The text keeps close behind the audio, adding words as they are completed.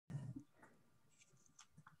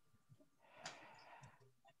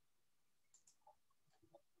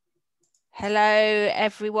Hello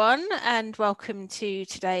everyone and welcome to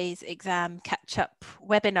today's exam catch-up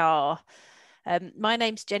webinar. My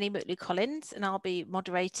name's Jenny Mutley-Collins and I'll be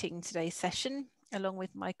moderating today's session along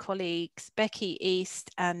with my colleagues Becky East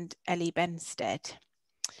and Ellie Benstead.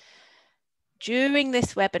 During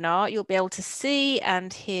this webinar, you'll be able to see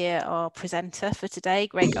and hear our presenter for today,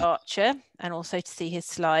 Greg Archer, and also to see his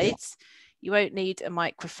slides. You won't need a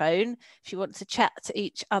microphone. If you want to chat to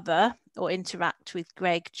each other or interact with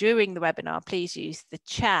Greg during the webinar, please use the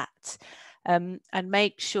chat and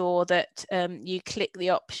make sure that you click the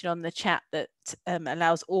option on the chat that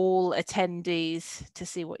allows all attendees to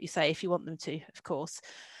see what you say, if you want them to, of course.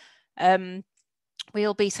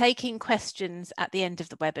 We'll be taking questions at the end of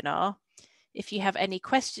the webinar. If you have any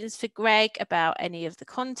questions for Greg about any of the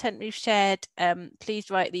content we've shared,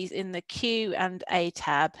 please write these in the Q&A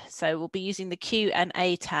tab. So we'll be using the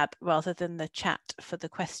Q&A tab rather than the chat for the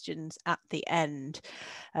questions at the end.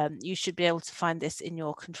 You should be able to find this in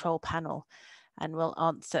your control panel, and we'll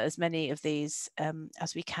answer as many of these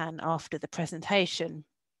as we can after the presentation.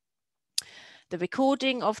 The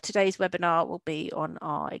recording of today's webinar will be on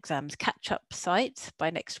our exams catch-up site by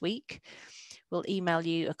next week. We'll email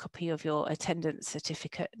you a copy of your attendance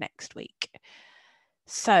certificate next week.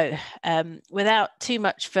 So without too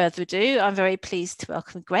much further ado, I'm very pleased to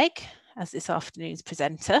welcome Greg as this afternoon's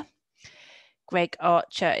presenter. Greg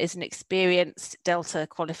Archer is an experienced Delta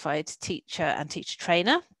qualified teacher and teacher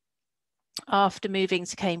trainer. After moving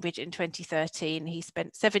to Cambridge in 2013, he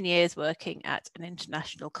spent 7 years working at an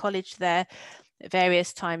international college there, at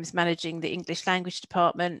various times managing the English language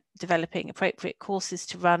department, developing appropriate courses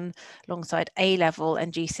to run alongside A-level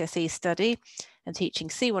and GCSE study, and teaching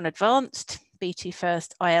C1 Advanced, B2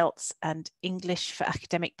 First, IELTS and English for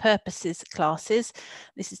academic purposes classes.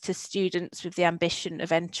 This is to students with the ambition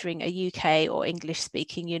of entering a UK or English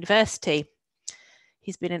speaking university.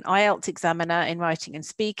 He's been an IELTS examiner in writing and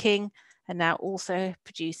speaking, and now also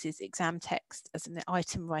produces exam text as an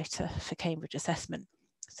item writer for Cambridge Assessment.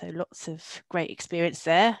 So lots of great experience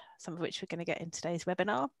there, some of which we're going to get in today's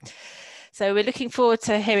webinar. So we're looking forward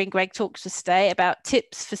to hearing Greg talk to us today about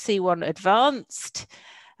tips for C1 Advanced.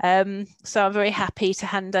 So I'm very happy to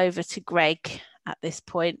hand over to Greg at this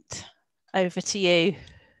point. Over to you.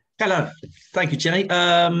 Hello, thank you, Jenny.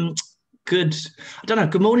 Good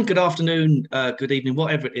morning, good afternoon, good evening,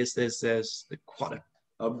 whatever it is. There's quite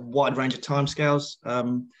a wide range of timescales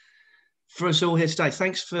for us all here today.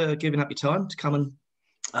 Thanks for giving up your time to come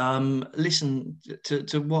and listen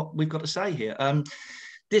to what we've got to say here.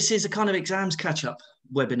 This is a kind of exams catch-up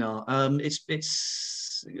webinar.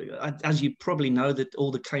 It's as you probably know, that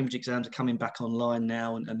all the Cambridge exams are coming back online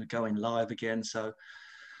now and are going live again. So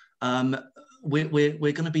we're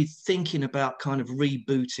going to be thinking about kind of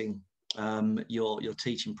rebooting your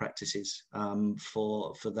teaching practices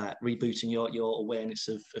for that, rebooting your awareness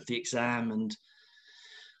of the exam. And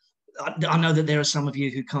I know that there are some of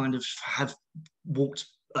you who kind of have walked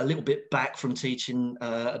a little bit back from teaching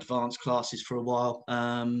advanced classes for a while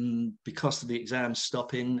because of the exams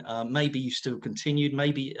stopping. Maybe you still continued.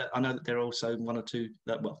 Maybe I know that there are also one or two,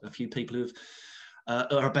 a few people who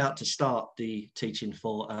are about to start the teaching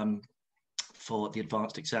for the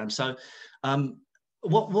advanced exam. So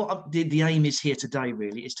what the aim is here today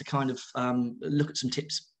really is to kind of look at some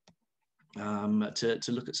tips. To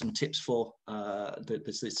look at some tips for the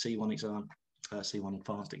C1 exam, C1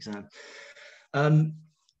 Advanced exam.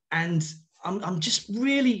 And I'm just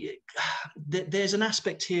really, there's an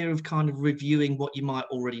aspect here of kind of reviewing what you might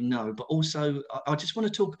already know, but also I just want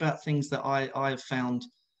to talk about things that I have found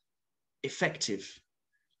effective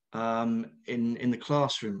in the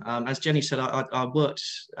classroom. As Jenny said, I worked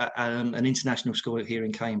at an international school here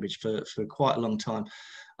in Cambridge for quite a long time.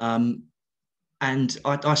 And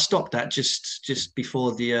I stopped that just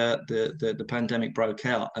before the pandemic broke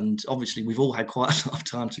out. And obviously we've all had quite a lot of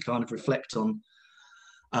time to kind of reflect on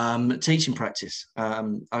teaching practice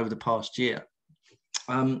over the past year.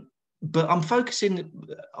 But I'm focusing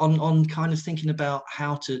on kind of thinking about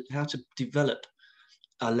how to develop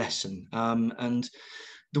a lesson. And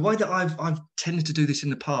the way that I've tended to do this in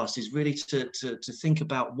the past is really to think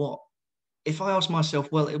about if I ask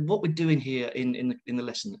myself, well, what we're doing here in the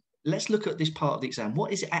lesson, let's look at this part of the exam.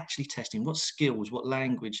 What is it actually testing? What skills, what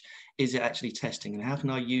language is it actually testing? And how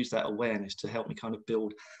can I use that awareness to help me kind of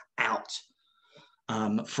build out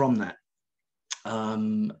from that?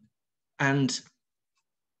 And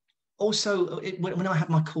also, when I have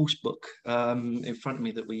my course book in front of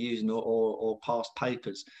me that we're using or past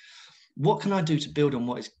papers, what can I do to build on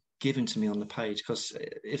what is given to me on the page? Because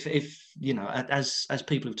if you know, as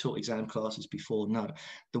people who've taught exam classes before know,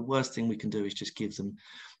 the worst thing we can do is just give them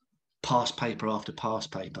past paper after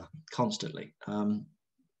past paper constantly.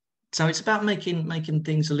 So it's about making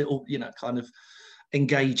things a little, kind of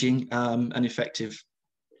engaging and effective.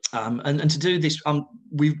 And to do this,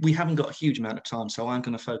 we haven't got a huge amount of time, so I'm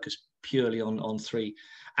going to focus purely on three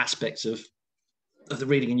aspects of the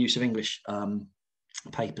reading and use of English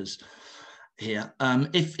papers here.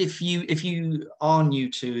 If you are new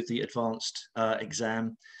to the advanced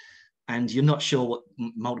exam and you're not sure what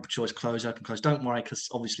multiple choice, close, open, close, don't worry, because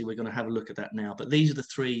obviously we're going to have a look at that now. But these are the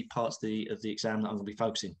three parts of the exam that I'm going to be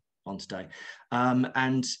focusing on today.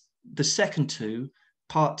 And the second two,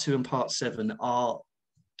 part 2 and part 7, are,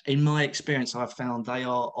 in my experience, I've found they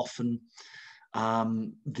are often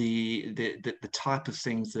the type of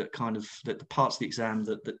things that that the parts of the exam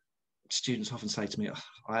that students often say to me, oh,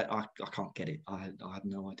 I can't get it. I have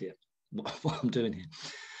no idea what I'm doing here.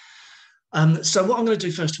 So what I'm going to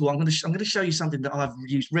do, first of all, I'm going to show you something that I've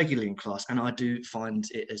used regularly in class, and I do find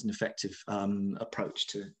it as an effective approach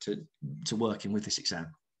to working with this exam.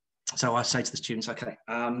 So I say to the students, okay,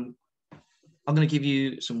 I'm going to give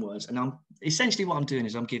you some words, and essentially what I'm doing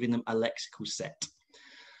is I'm giving them a lexical set,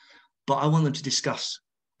 but I want them to discuss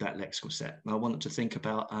that lexical set. I want them to think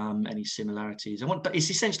about any similarities. But it's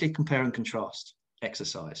essentially a compare and contrast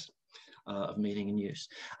exercise of meaning and use,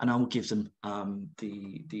 and I will give them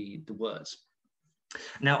the words.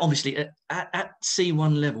 Now, obviously, at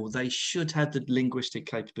C1 level, they should have the linguistic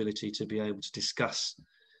capability to be able to discuss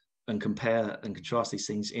and compare and contrast these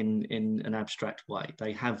things in an abstract way.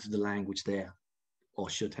 They have the language there, or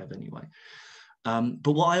should have anyway.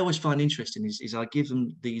 But what I always find interesting is I give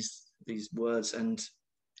them these words, and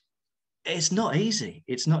it's not easy.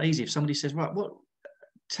 It's not easy. If somebody says, right,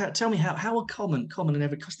 tell me how are common and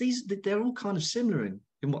every, because they're all kind of similar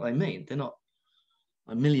in what they mean. They're not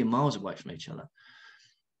a million miles away from each other.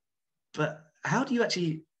 But how do you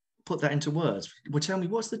actually put that into words? Well, tell me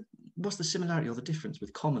what's the similarity or the difference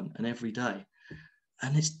with common and everyday?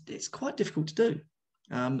 And it's quite difficult to do.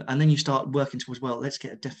 And then you start working towards, well, let's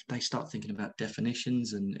get they start thinking about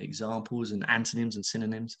definitions and examples and antonyms and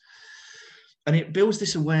synonyms. And it builds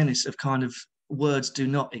this awareness of kind of words do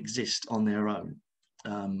not exist on their own,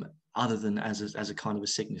 other than as a kind of a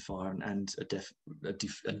signifier and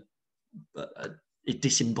a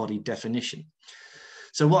disembodied definition.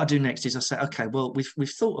 So what I do next is I say, okay, well,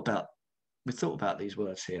 we've thought about these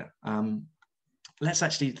words here. Let's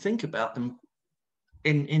actually think about them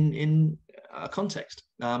in a context.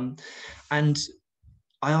 And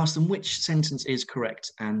I ask them which sentence is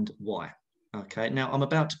correct and why. Okay, now I'm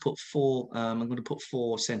about to put I'm going to put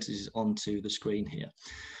 4 sentences onto the screen here.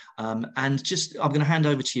 And I'm going to hand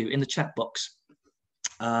over to you in the chat box.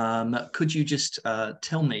 Could you just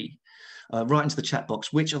tell me, write into the chat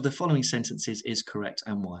box, which of the following sentences is correct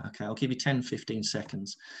and why? Okay, I'll give you 10-15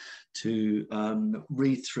 seconds to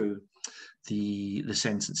read through the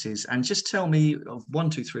sentences and just tell me of 1,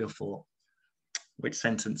 2, 3, or 4 which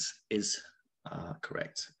sentence is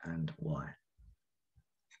correct and why.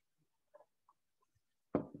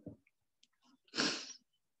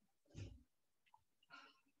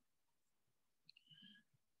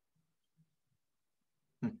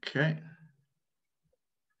 Okay.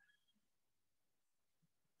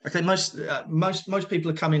 Okay. Most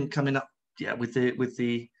people are coming up, yeah, with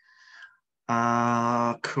the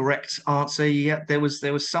correct answer. Yeah, there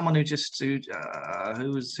was someone who was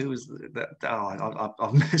that? Oh,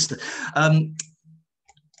 I've missed it.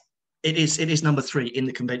 It is number 3, in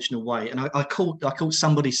the conventional way, and I caught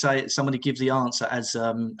somebody give the answer as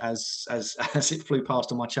it flew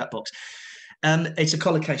past on my chat box. It's a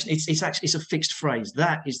collocation. It's a fixed phrase.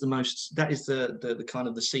 That is the kind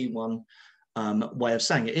of the C1 way of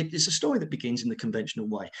saying it. It's a story that begins in the conventional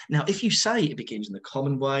way. Now, if you say it begins in the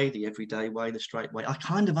common way, the everyday way, the straight way, I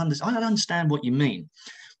understand what you mean.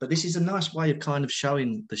 But this is a nice way of kind of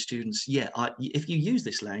showing the students, yeah, if you use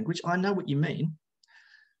this language, I know what you mean.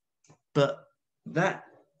 But that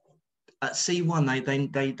at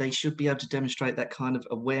C1, they should be able to demonstrate that kind of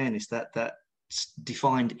awareness, that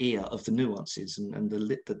defined ear of the nuances and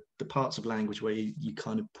the parts of language where you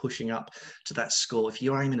kind of pushing up to that score. If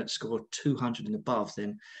you're aiming at score 200 and above,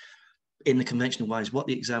 then in the conventional ways, what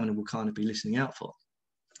the examiner will kind of be listening out for.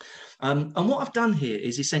 And what I've done here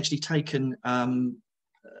is essentially taken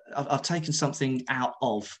I've taken something out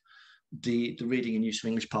of the reading and use of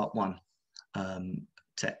English part 1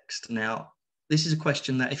 text. Now, this is a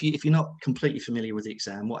question that if you're not completely familiar with the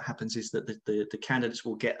exam, what happens is that the candidates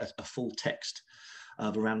will get a full text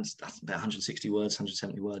of around about 160 words,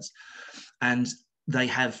 170 words, and they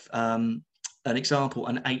have an example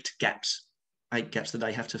and 8 gaps 8 gaps that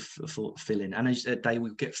they have to fill in, and they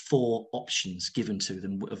will get 4 options given to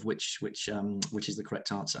them, of which is the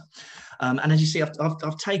correct answer. And as you see,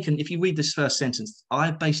 I've taken, if you read this first sentence,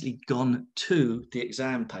 I've basically gone to the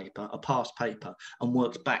exam paper, a past paper, and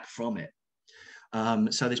worked back from it.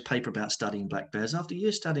 So this paper about studying black bears, after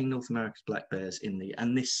years studying North America's black bears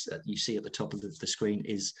and this you see at the top of the screen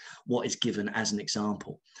is what is given as an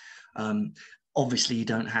example. Obviously, you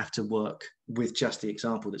don't have to work with just the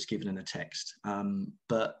example that's given in a text.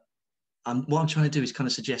 But what I'm trying to do is kind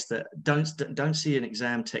of suggest that don't see an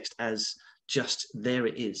exam text as just there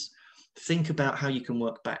it is. Think about how you can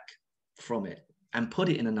work back from it and put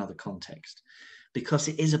it in another context, because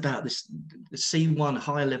it is about this C1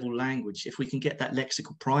 higher level language. If we can get that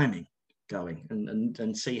lexical priming going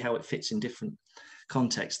and see how it fits in different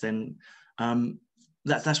contexts, then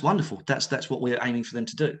that's wonderful. That's what we're aiming for them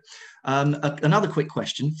to do. Another quick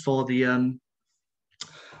question for the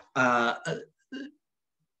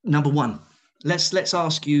number 1. Let's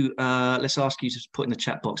ask you to put in the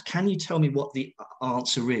chat box. Can you tell me what the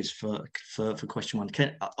answer is for question 1?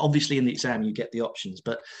 Obviously in the exam you get the options,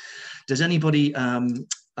 but does anybody know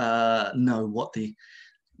what the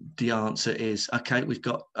answer is? Okay, we've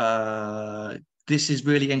got. This is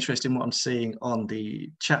really interesting what I'm seeing on the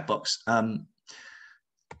chat box.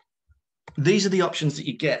 These are the options that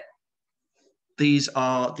you get. These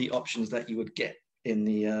are the options that you would get in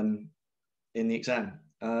the exam.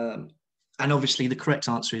 And obviously the correct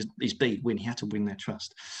answer is B, win. He had to win their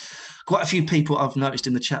trust. Quite a few people I've noticed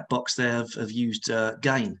in the chat box there have used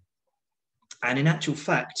gain. And in actual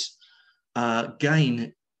fact,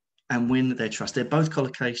 gain and win their trust, they're both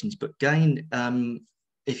collocations, but gain,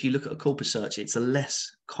 if you look at a corpus search, it's a less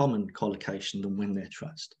common collocation than win their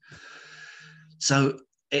trust. So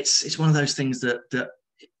it's one of those things that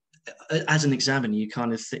as an examiner, you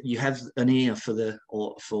kind of you have an ear for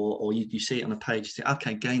or you see it on a page, you think,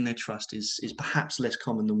 okay, gain their trust is perhaps less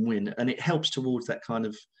common than win, and it helps towards that kind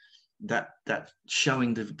of that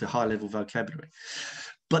showing the high level vocabulary.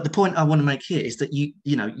 But the point I want to make here is that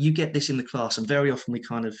you get this in the class, and very often we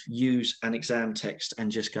kind of use an exam text and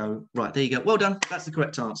just go, right, there you go, well done, that's the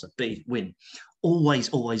correct answer, B, win. Always,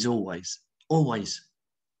 always, always, always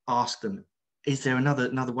ask them, is there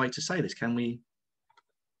another way to say this? Can we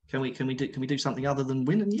do something other than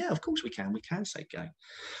win? And yeah, of course we can. We can say gain.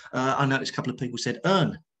 I noticed a couple of people said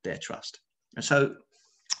earn their trust. And so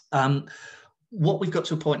what we've got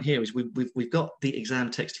to a point here is we've got the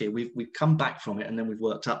exam text here. We've come back from it, and then we've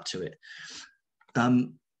worked up to it.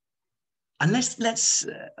 And let's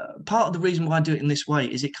part of the reason why I do it in this way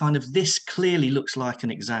is it kind of, this clearly looks like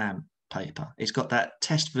an exam paper. It's got that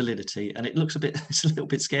test validity, and it's a little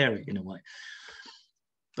bit scary in a way.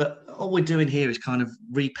 But all we're doing here is kind of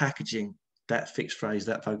repackaging that fixed phrase,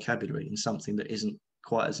 that vocabulary, in something that isn't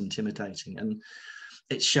quite as intimidating. And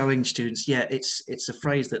it's showing students, yeah, it's a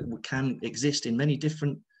phrase that can exist in many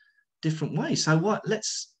different ways. So what?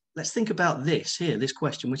 Let's think about this here, this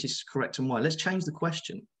question, which is correct and why. Let's change the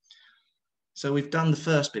question. So we've done the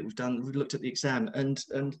first bit. We've looked at the exam, and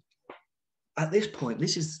at this point,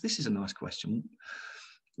 this is a nice question.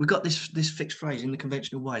 We've got this fixed phrase in the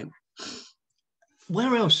conventional way.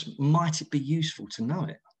 Where else might it be useful to know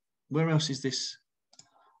it? Where else is this?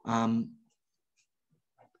 Where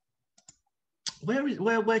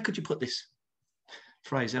could you put this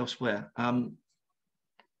phrase elsewhere? And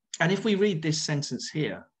if we read this sentence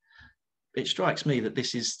here, it strikes me that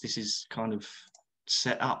this is kind of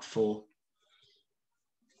set up for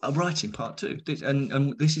a writing part too,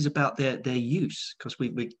 and this is about their use, because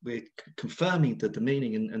we're confirming the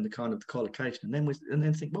meaning and the kind of the collocation, and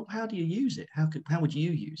then think, well, how do you use it? How would you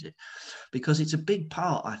use it? Because it's a big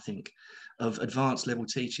part, I think, of advanced level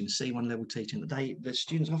teaching, C1 level teaching, that the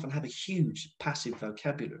students often have a huge passive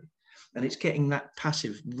vocabulary, and it's getting that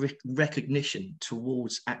passive recognition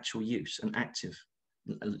towards actual use and active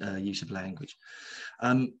use of language.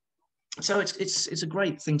 So it's a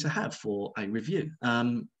great thing to have for a review.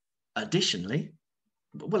 Additionally,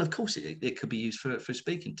 well, of course, it could be used for a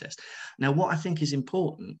speaking test. Now, what I think is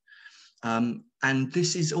important, and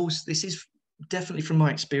this is definitely from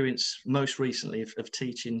my experience most recently of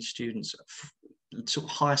teaching students, sort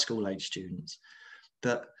of high school age students,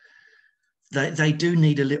 that they do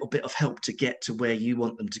need a little bit of help to get to where you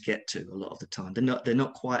want them to get to a lot of the time. They're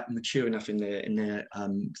not quite mature enough in their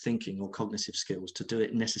thinking or cognitive skills to do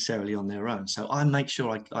it necessarily on their own. So I make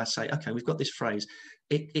sure I say, okay, we've got this phrase.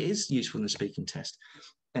 It is useful in the speaking test.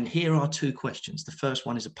 And here are 2 questions. The first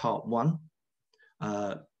one is a part 1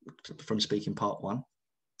 from speaking part 1.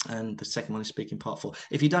 And the second one is speaking part 4.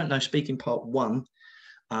 If you don't know, speaking part 1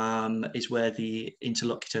 is where the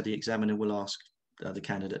interlocutor, the examiner, will ask the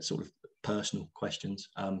candidate sort of personal questions.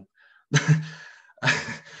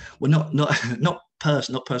 Well, not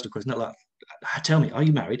personal questions, not like, tell me, are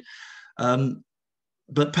you married?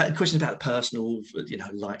 But questions about personal,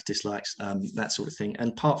 likes, dislikes, that sort of thing.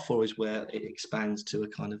 And part 4 is where it expands to a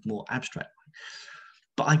kind of more abstract way.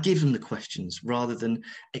 But I give them the questions rather than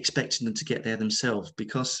expecting them to get there themselves,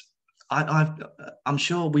 because I'm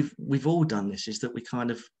sure we've all done this, is that we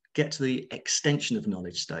kind of get to the extension of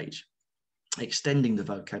knowledge stage, extending the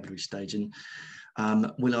vocabulary stage, and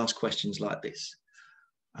we'll ask questions like this.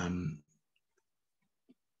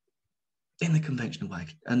 In the conventional way,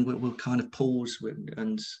 and we'll kind of pause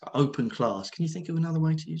and open class. Can you think of another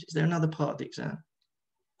way to use it? Is there another part of the exam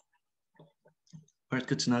where it's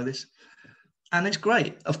good to know this? And it's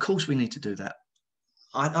great. Of course, we need to do that.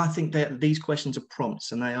 I think that these questions are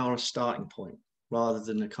prompts, and they are a starting point rather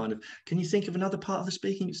than a kind of, can you think of another part of the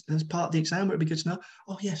speaking as part of the exam where it'd be good to know?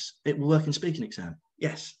 Oh, yes, it will work in speaking exam.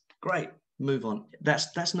 Yes, great. Move on.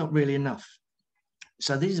 That's not really enough.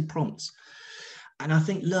 So these are prompts. And I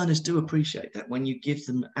think learners do appreciate that when you give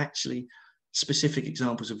them actually specific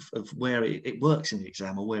examples of where it works in the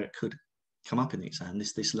exam, or where it could come up in the exam,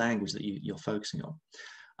 this language that you're focusing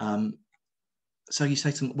on. So you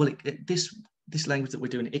say to them, well, this language that we're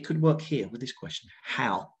doing, it could work here with this question.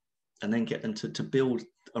 How? And then get them to build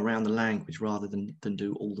around the language rather than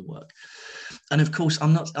do all the work. And of course,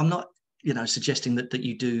 I'm not suggesting that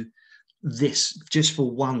you do this just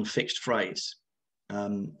for one fixed phrase.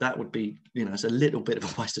 That would be, it's a little bit of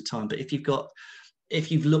a waste of time. But if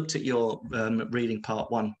you've looked at your reading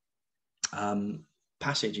part 1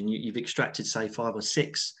 passage, and you've extracted, say, 5 or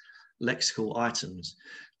 6 lexical items,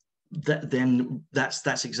 then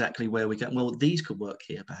that's exactly where we go. Well, these could work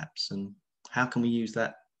here perhaps, and how can we use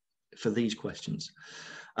that for these questions?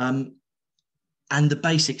 And the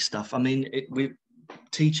basic stuff. I mean,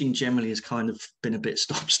 teaching generally has kind of been a bit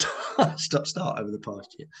stop-start over the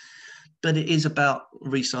past year. But it is about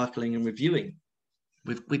recycling and reviewing.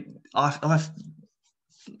 I've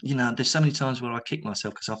there's so many times where I kick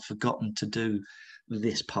myself because I've forgotten to do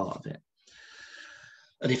this part of it.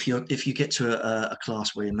 And if you get to a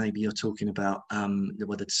class where maybe you're talking about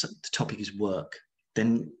whether the topic is work,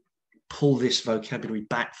 then pull this vocabulary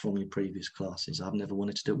back from your previous classes. I've never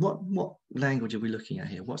wanted to do. What language are we looking at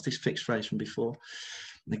here? What's this fixed phrase from before?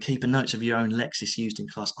 And keep a notes of your own lexis used in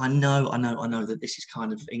class. I know that this is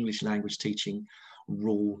kind of English language teaching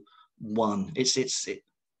rule 1.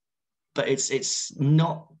 But it's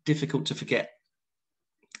not difficult to forget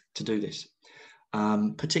to do this,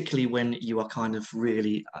 particularly when you are kind of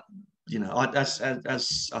really, as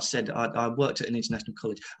I said, I worked at an international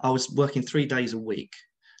college. I was working 3 days a week,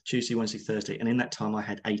 Tuesday, Wednesday, Thursday, and in that time I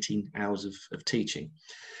had 18 hours of teaching.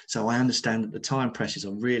 So I understand that the time pressures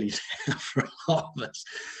are really there for a lot of us,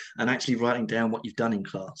 and actually writing down what you've done in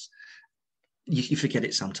class, you forget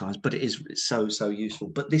it sometimes, but it is so useful.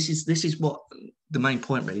 But this is what the main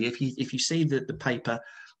point really. If you see the paper,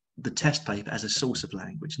 the test paper, as a source of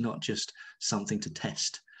language, not just something to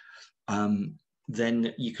test,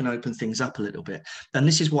 then you can open things up a little bit. And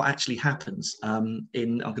this is what actually happens. I'm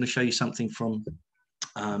going to show you something from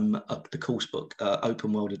the course book,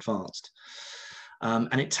 Open World Advanced.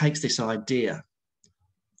 And it takes this idea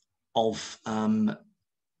of a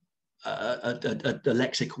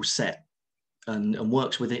lexical set and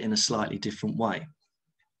works with it in a slightly different way.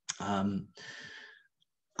 I'll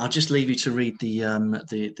just leave you to read the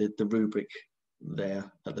rubric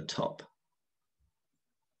there at the top.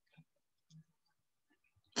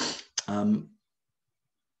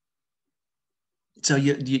 So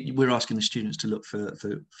we're asking the students to look for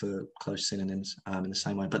close synonyms in the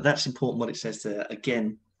same way, but that's important what it says there.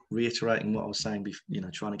 Again, reiterating what I was saying,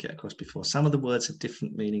 trying to get across before. Some of the words have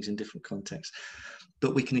different meanings in different contexts,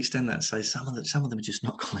 but we can extend that and say some of them are just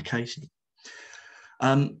not collocation.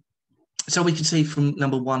 So we can see from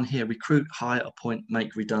number 1 here: recruit, hire, appoint,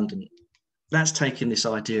 make redundant. That's taking this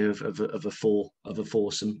idea of a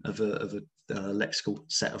foursome, of a lexical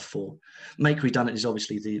set of 4. Make redundant is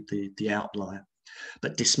obviously the outlier.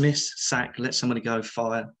 But dismiss, sack, let somebody go,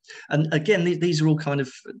 fire. And again, these are all kind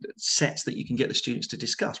of sets that you can get the students to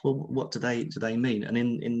discuss. Well, what do they mean? And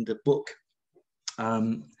in the book,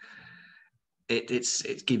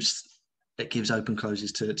 it gives open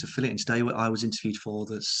closes to fill it in. Today I was interviewed for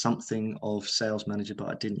the something of sales manager, but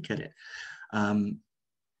I didn't get it. And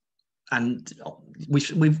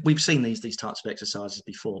we've seen these types of exercises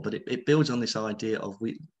before, but it builds on this idea of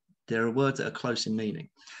there are words that are close in meaning.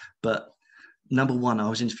 But number 1, I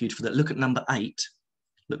was interviewed for that. Look at number 8.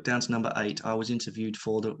 Look down to number 8. I was interviewed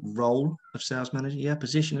for the role of sales manager. Yeah,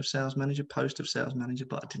 position of sales manager, post of sales manager,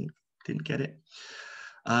 but I didn't get it.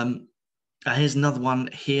 Here's another one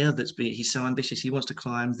here he's so ambitious. He wants to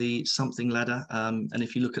climb the something ladder. And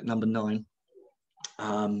if you look at number 9,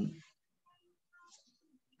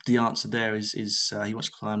 the answer there is he wants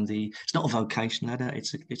to climb it's not a vocation ladder,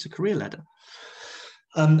 it's a career ladder.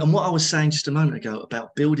 And what I was saying just a moment ago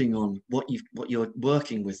about building on what you're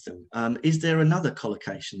working with them, is there another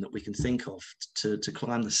collocation that we can think of to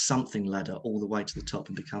climb the something ladder all the way to the top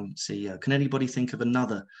and become CEO? Can anybody think of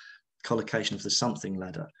another collocation of the something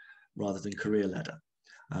ladder rather than career ladder?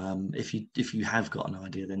 If you have got an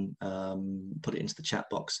idea, then put it into the chat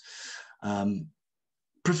box.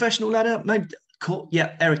 Professional ladder, maybe.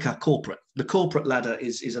 Yeah, Erica, corporate. The corporate ladder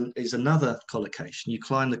is another collocation. You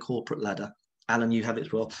climb the corporate ladder. Alan, you have it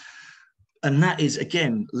as well. And that is,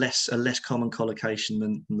 again, a less common collocation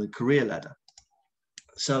than the career ladder.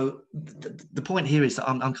 So the point here is that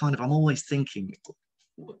I'm always thinking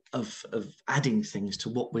of adding things to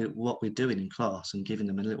what we're doing in class and giving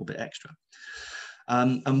them a little bit extra.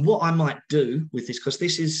 And what I might do with this, because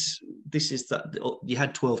this is that you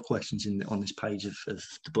had 12 questions on this page of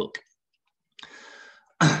the book.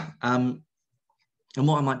 And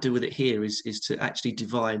what I might do with it here is to actually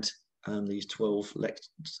divide these 12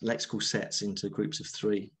 lexical sets into groups of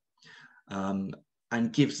 3, and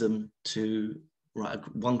give them to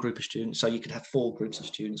one group of students. So you could have 4 groups of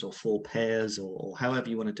students or 4 pairs, or however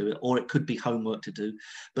you want to do it, or it could be homework to do,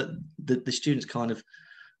 but the students kind of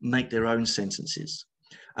make their own sentences.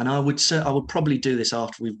 And I would probably do this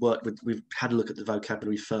after we've had a look at the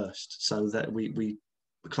vocabulary first, so that we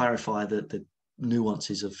clarify the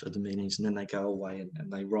nuances of the meanings, and then they go away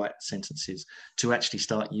and they write sentences to actually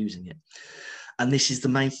start using it. And this is the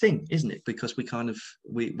main thing, isn't it? Because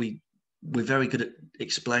we're very good at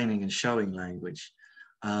explaining and showing language.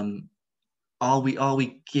 Are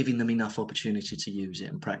we giving them enough opportunity to use it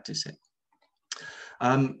and practice it?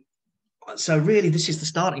 So really, this is the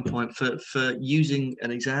starting point for using an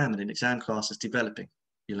exam and an exam class as developing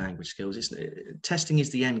your language skills. Testing is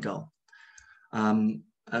the end goal.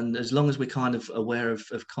 And as long as we're kind of aware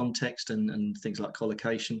of context and things like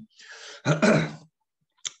collocation,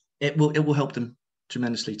 it will help them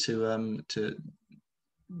tremendously to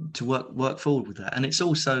work forward with that. And it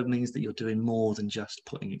also means that you're doing more than just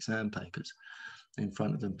putting exam papers in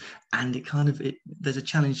front of them. And there's a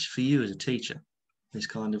challenge for you as a teacher, this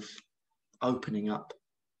kind of opening up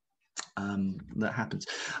that happens.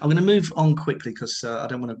 I'm going to move on quickly because I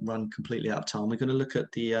don't want to run completely out of time. We're going to look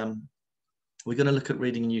at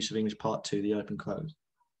reading and use of English part 2, the open close.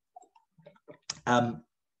 And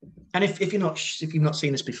if you've not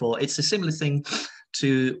seen this before, it's a similar thing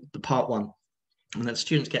to the part 1, and that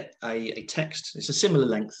students get a text. It's a similar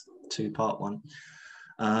length to part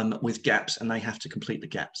 1, with gaps, and they have to complete the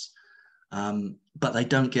gaps. But they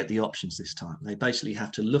don't get the options this time. They basically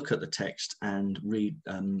have to look at the text and read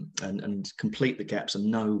and complete the gaps and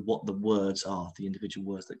know what the words are, the individual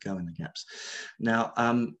words that go in the gaps. Now,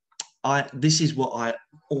 this is what I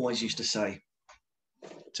always used to say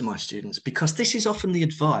to my students, because this is often the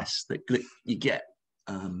advice that you get.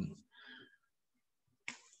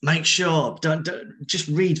 Make sure, don't just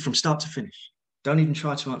read from start to finish. Don't even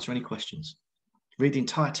try to answer any questions. Read the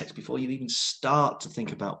entire text before you even start to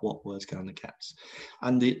think about what words go in the gaps.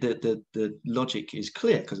 And the logic is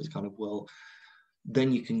clear, because it's kind of, well,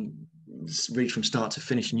 then you can read from start to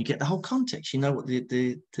finish and you get the whole context. You know what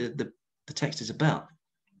the text is about.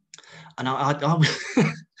 And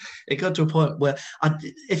it got to a point where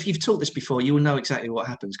if you've taught this before, you will know exactly what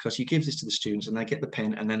happens, because you give this to the students and they get the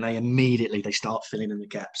pen and then they immediately start filling in the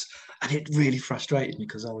gaps. And it really frustrated me,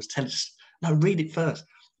 because I was telling, no, read it first.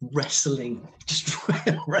 Wrestling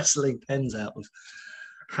pens out of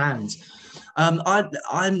hands. I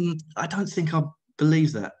don't think I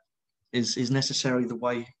believe that is necessarily the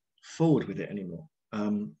way forward with it anymore.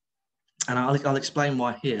 And I'll explain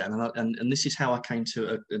why here. And this is how I came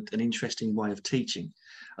to an interesting way of teaching,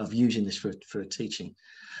 of using this for a teaching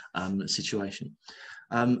situation.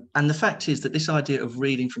 And the fact is that this idea of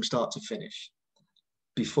reading from start to finish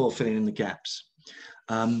before filling in the gaps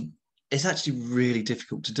is actually really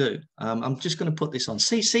difficult to do. I'm just going to put this on.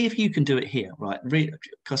 See if you can do it here, right? Read,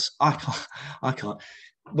 because I can't.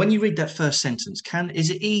 When you read that first sentence,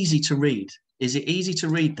 is it easy to read? Is it easy to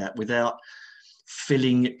read that without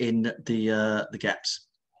filling in the gaps?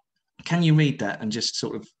 Can you read that and just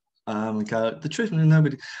sort of go, the truth,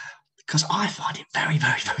 nobody? Because I find it very,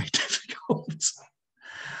 very, very difficult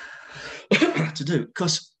to do,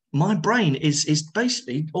 because my brain is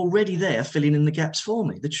basically already there filling in the gaps for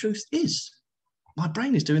me. The truth is, my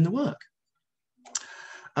brain is doing the work.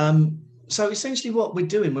 So essentially what we're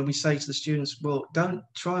doing when we say to the students, well, don't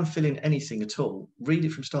try and fill in anything at all, read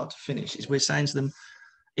it from start to finish, is we're saying to them,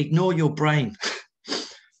 ignore your brain.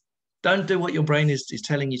 Don't do what your brain is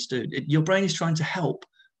telling you to do. Your brain is trying to help,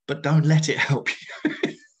 but don't let it help you.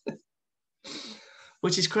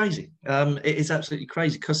 Which is crazy. It is absolutely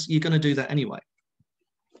crazy because you're going to do that anyway.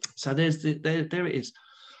 So there it is.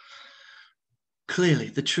 Clearly,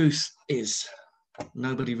 the truth is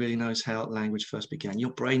nobody really knows how language first began.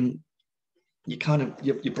 Your brain,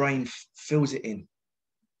 your brain fills it in.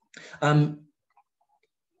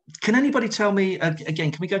 Can anybody tell me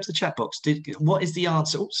again? Can we go to the chat box? What is the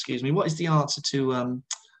answer? Oh, excuse me. What is the answer to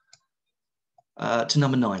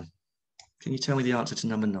number 9? Can you tell me the answer to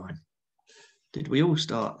number 9? Did we all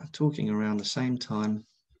start talking around the same time?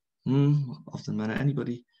 Of the manner.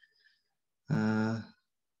 Anybody?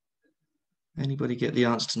 Anybody get the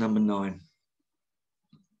answer to number 9?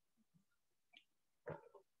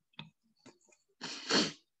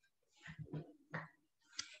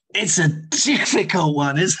 It's a difficult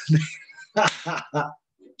one, isn't it?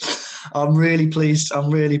 I'm really pleased.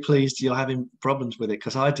 I'm really pleased you're having problems with it,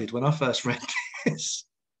 because I did when I first read this.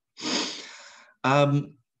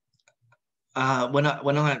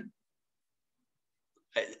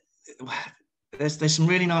 There's some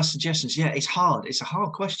really nice suggestions. Yeah, it's hard. It's a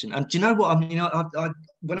hard question. And do you know what? I mean,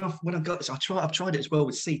 when I've got this, I've tried it as well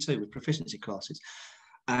with C2, with proficiency classes,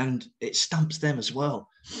 and it stumps them as well.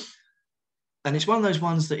 And it's one of those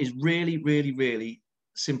ones that is really, really, really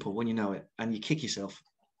simple when you know it, and you kick yourself.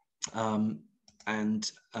 Okay.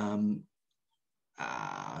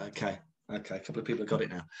 A couple of people have got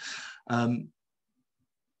it now.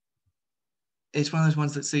 It's one of those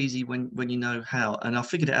ones that's easy when you know how. And I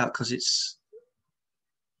figured it out because it's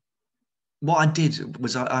what I did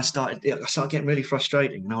was I started getting really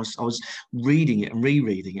frustrating, and I was reading it and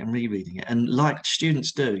rereading it and rereading it. And like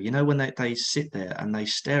students do, you know, when they sit there and they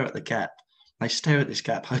stare at the gap. They stare at this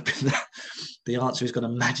gap, hoping that the answer is going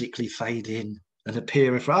to magically fade in and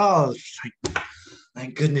appear.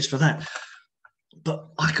 Thank goodness for that. But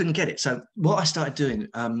I couldn't get it. So what I started doing,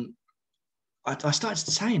 I started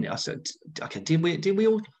saying it. I said, okay, did we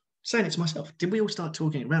all, saying it to myself, did we all start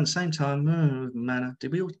talking around the same time? Manner.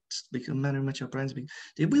 Did we all speak of manner in which our brains speak?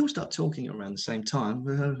 Did we all start talking around the same time?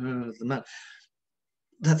 That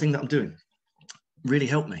thing that I'm doing really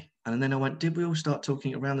helped me. And then I went, did we all start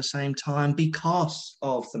talking around the same time because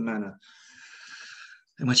of the manner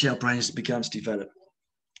in which our brains began to develop?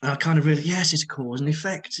 And I kind of really, yes, it's a cause and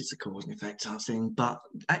effect. It's a cause and effect type thing. But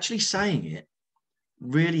actually saying it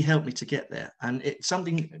really helped me to get there. And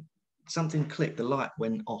something clicked, the light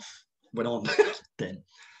went on then.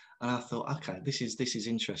 And I thought, okay, this is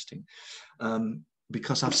interesting.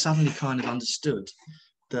 Because I've suddenly kind of understood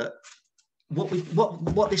that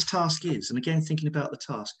what this task is. And again, thinking about the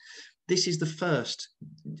task, this is the first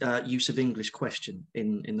use of English question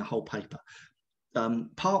in the whole paper.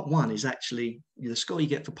 Part 1 is actually the score you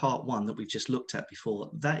get for part 1 that we've just looked at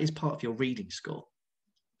before. That is part of your reading score,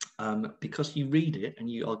 because you read it and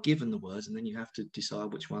you are given the words, and then you have to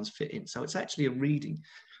decide which ones fit in. So it's actually a reading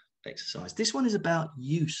exercise. This one is about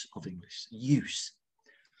use of English, use.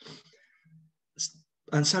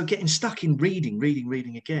 And so getting stuck in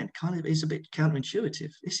reading again kind of is a bit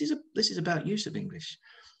counterintuitive. This is about use of English.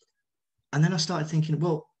 And then I started thinking,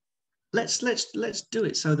 well, let's do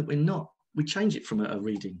it so that we change it from a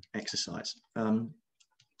reading exercise. And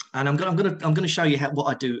I'm going to show you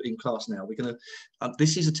what I do in class now. We're going to.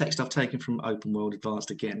 This is a text I've taken from Open World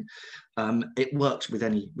Advanced again. It works with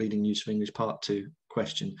any reading use of English part 2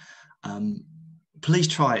 question. Please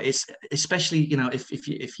try it. It's especially, you know,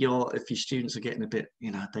 if your students are getting a bit,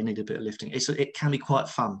 you know, they need a bit of lifting. It can be quite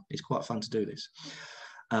fun. It's quite fun to do this.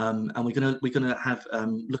 And we're gonna have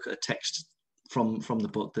look at a text from the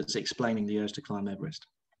book that's explaining the urge to climb Everest.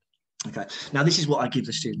 Okay. Now this is what I give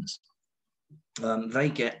the students. They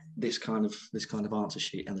get this kind of answer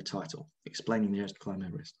sheet and the title explaining the urge to climb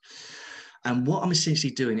Everest. And what I'm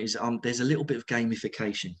essentially doing is there's a little bit of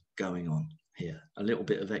gamification going on here, a little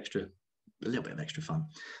bit of extra fun.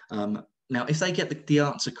 Now, if they get the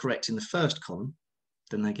answer correct in the first column,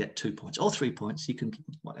 then they get 2 points or 3 points. You can,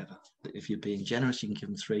 whatever. If you're being generous, you can give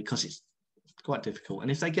them 3 because it's quite difficult. And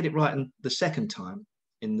if they get it right in the second time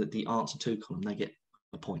in the answer 2 column, they get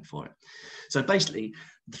a point for it. So basically,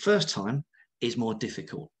 the first time is more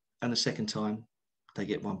difficult, and the second time they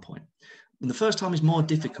get 1 point. And the first time is more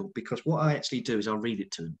difficult because what I actually do is I'll read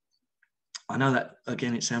it to them. I know that,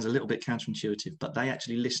 again, it sounds a little bit counterintuitive, but they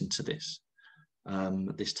actually listen to this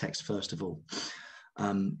text first of all.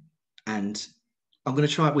 And I'm going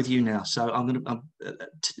to try it with you now. So I'm going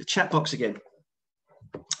to chat box again.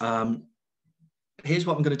 Here's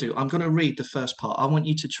what I'm going to do. I'm going to read the first part. I want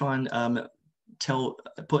you to try and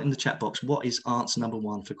put in the chat box what is answer number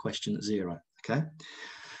 1 for question 0. Okay.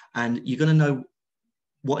 And you're going to know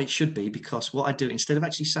what it should be, because what I do, instead of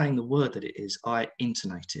actually saying the word that it is, I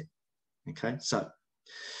intonate it. Okay, so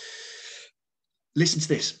listen to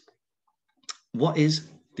this. What is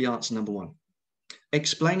the answer number 1?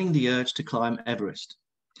 Explaining the urge to climb Everest.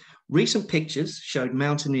 Recent pictures showed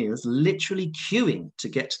mountaineers literally queuing to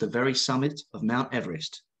get to the very summit of Mount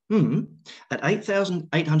Everest. At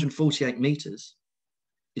 8,848 meters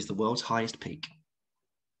is the world's highest peak.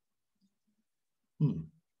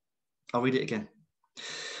 I'll read it again.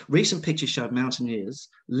 Recent pictures showed mountaineers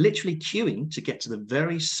literally queuing to get to the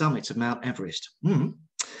very summit of Mount Everest.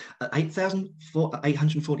 At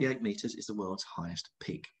 8,848 meters is the world's highest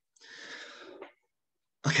peak.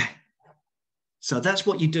 Okay, so that's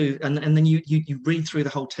what you do, and then you read through the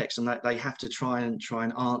whole text, and they have to try and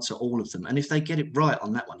answer all of them. And if they get it right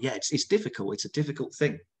on that one, yeah, it's difficult. It's a difficult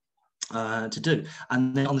thing to do.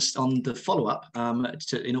 And then on the follow-up,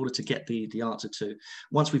 in order to get the answer to,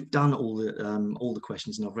 once we've done all the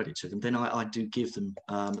questions and I've read it to them, then I do give them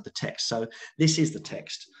the text. So this is the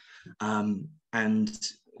text, and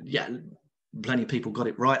yeah, plenty of people got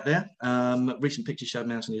it right there. Recent pictures showed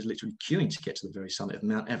mountaineers literally queuing to get to the very summit of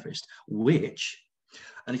Mount Everest, which,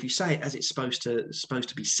 and if you say it as it's supposed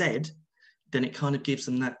to be said, then it kind of gives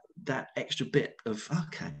them that extra bit of,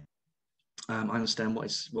 okay, I understand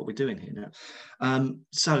what we're doing here now.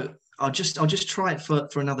 So I'll just try it for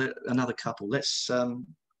another couple. Let's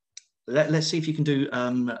see if you can do.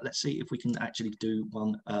 Let's see if we can actually do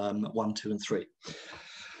 1, 2, and 3.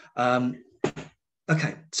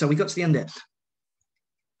 Okay, so we got to the end there.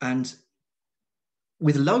 And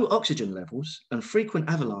with low oxygen levels and frequent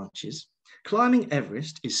avalanches, climbing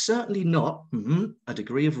Everest is certainly not a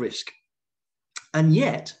degree of risk. And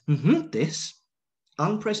yet, this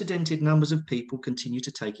unprecedented numbers of people continue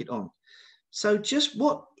to take it on. So just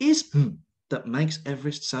what is that makes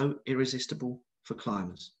Everest so irresistible for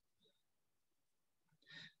climbers?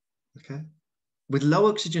 Okay. With low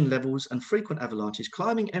oxygen levels and frequent avalanches,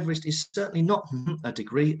 climbing Everest is certainly not a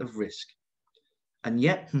degree of risk. And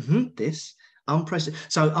yet, this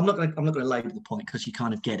unprecedented. So I'm not going to labour the point, because you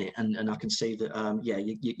kind of get it, and I can see that yeah,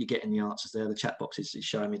 you're getting the answers there. The chat box is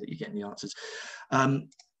showing me that you're getting the answers.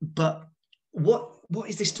 But what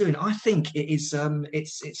is this doing? I think it is.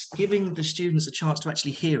 It's giving the students a chance to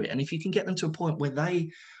actually hear it, and if you can get them to a point where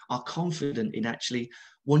they are confident in actually,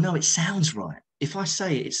 well, no, it sounds right. If I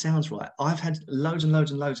say it, it sounds right. I've had loads and loads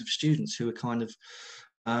and loads of students who are kind of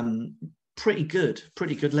pretty good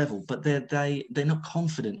level, but they're not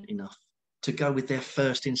confident enough to go with their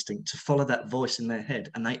first instinct, to follow that voice in their head,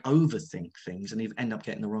 and they overthink things and end up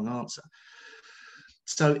getting the wrong answer.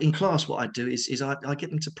 So in class, what I do is I get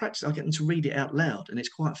them to practice. I get them to read it out loud, and it's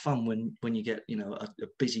quite fun when you get a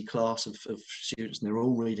busy class of students and they're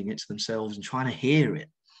all reading it to themselves and trying to hear it.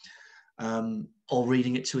 Or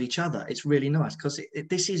reading it to each other. It's really nice, because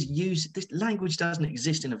this language doesn't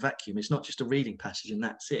exist in a vacuum. It's not just a reading passage and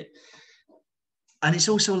that's it. And it's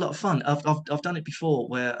also a lot of fun. I've done it before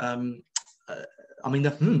where I mean,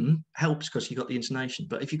 the helps because you got the intonation,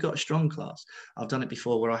 but if you've got a strong class, I've done it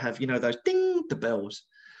before where I have those ding, the bells,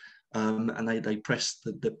 and they press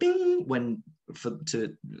the bing where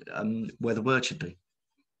the word should be.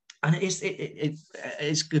 And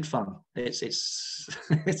it's good fun. It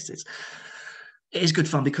is good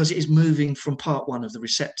fun, because it is moving from part one of the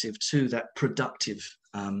receptive to that productive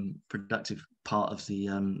part of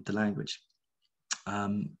the language.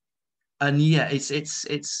 And yeah,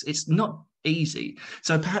 it's not easy.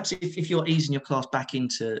 So perhaps if you're easing your class back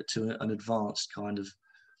into an advanced kind of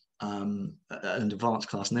an advanced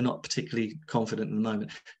class, and they're not particularly confident at the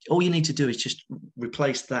moment, all you need to do is just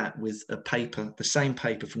replace that with a paper, the same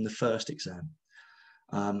paper from the first exam.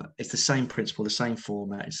 It's the same principle, the same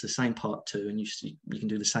format, it's the same part 2, and you can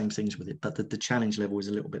do the same things with it, but the challenge level is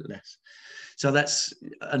a little bit less. So that's,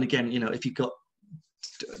 and again, if you've got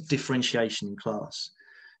differentiation in class,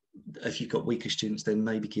 if you've got weaker students, then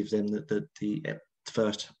maybe give them the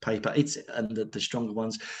first paper. And the stronger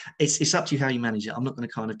ones. It's up to you how you manage it. I'm not going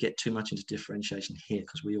to kind of get too much into differentiation here,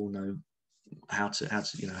 because we all know how to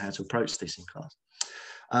approach this in class.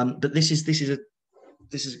 But this is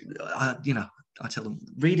I tell them,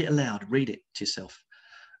 read it aloud, read it to yourself.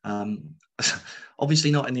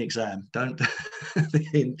 Obviously not in the exam. Don't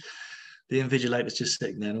the invigilator's just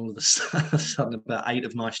sitting there, and all of a sudden about 8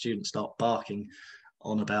 of my students start barking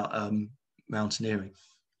on about mountaineering.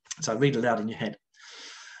 So read aloud in your head.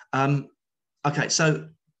 Okay, so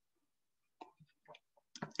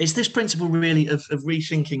it's this principle really of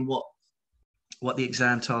rethinking what the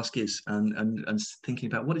exam task is, and thinking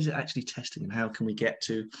about what is it actually testing, and how can we get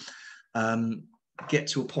to a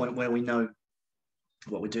point where we know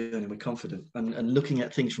what we're doing, and we're confident, and looking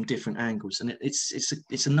at things from different angles. And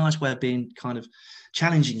it's a nice way of being kind of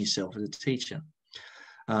challenging yourself as a teacher.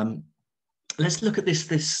 Let's look at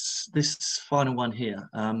this final one here.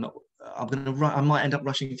 I might end up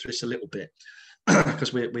rushing through this a little bit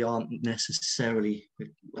because we aren't necessarily,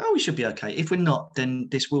 well, we should be okay. If we're not, then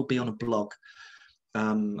this will be on a blog.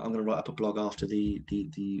 I'm going to write up a blog after the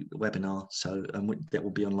webinar, so that will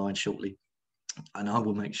be online shortly, and I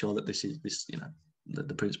will make sure that this you know,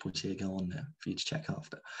 the principles here go on there for you to check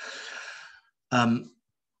after.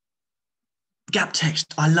 Gap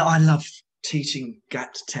text. I love teaching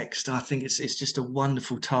gap text. I think it's just a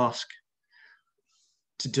wonderful task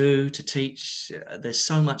to do, to teach. There's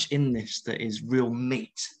so much in this that is real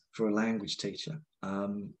meat for a language teacher.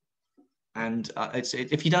 And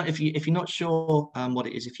if you're not sure what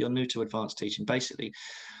it is, if you're new to advanced teaching, basically,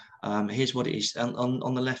 here's what it is.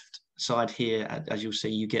 On the left side here, as you'll see,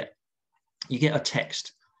 you get a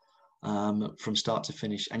text from start to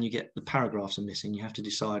finish, and you get the paragraphs are missing. You have to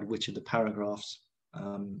decide which of the paragraphs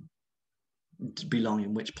belong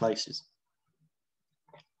in which places.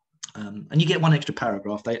 And you get one extra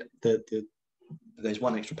paragraph. There's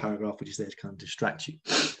one extra paragraph which is there to kind of distract you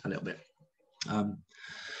a little bit.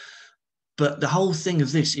 But the whole thing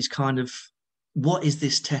of this is kind of, what is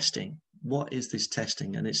this testing? What is this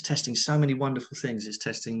testing? And it's testing so many wonderful things. It's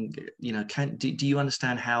testing, you know, do you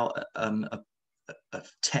understand how a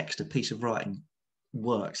text, a piece of writing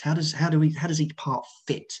works? How does each part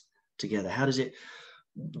fit together? How does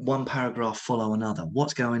one paragraph follow another?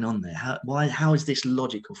 What's going on there? How is this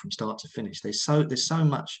logical from start to finish? There's so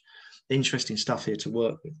much interesting stuff here to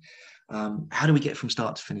work with. How do we get from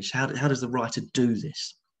start to finish? How does the writer do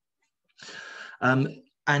this?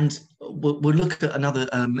 And we'll look at another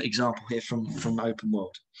example here from Open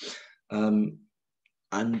World.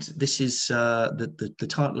 And this is the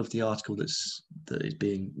title of the article that is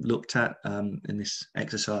being looked at in this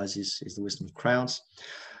exercise is The Wisdom of Crowds.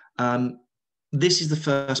 This is the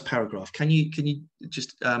first paragraph. Can you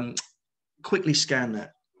just quickly scan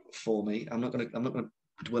that for me? I'm not going to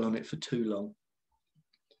dwell on it for too long.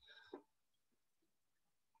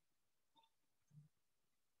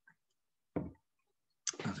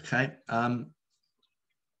 Okay.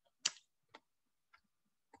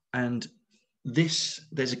 And there's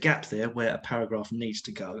a gap there where a paragraph needs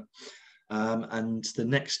to go, and the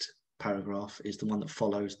next paragraph is the one that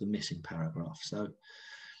follows the missing paragraph. So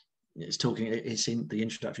it's in the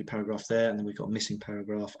introductory paragraph there, and then we've got a missing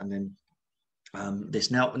paragraph, and then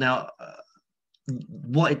this. Now,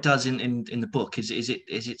 what it does in the book is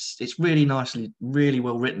it's really nicely, really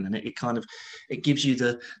well written, and it gives you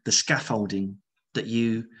the scaffolding that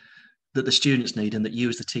the students need, and that you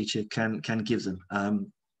as the teacher can give them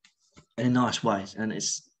in a nice way. And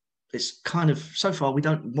it's kind of, so far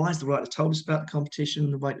why is the writer told us about the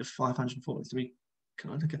competition, the weight of 543,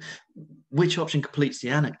 which option completes the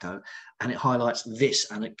anecdote, and it highlights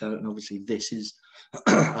this anecdote, and obviously this is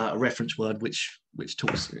a reference word which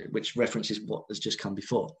references what has just come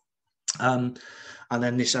before, and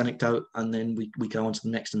then this anecdote, and then we go on to the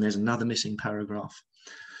next, and there's another missing paragraph.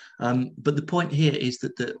 But the point here is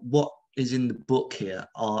that what is in the book here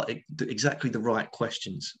are exactly the right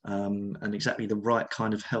questions, and exactly the right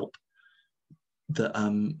kind of help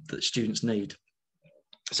that students need.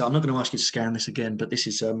 So I'm not going to ask you to scan this again, but this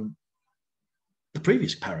is the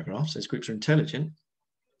previous paragraph says groups are intelligent.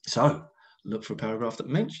 So look for a paragraph that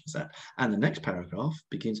mentions that, and the next paragraph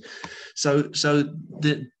begins. So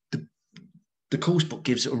the course book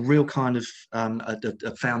gives a real kind of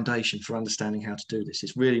a foundation for understanding how to do this.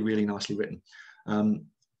 It's really, really nicely written.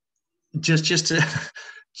 Just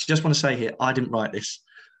want to say here, I didn't write this.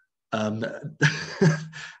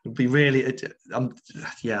 It'd be really, I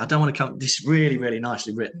don't want to come. This is really, really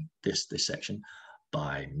nicely written. This section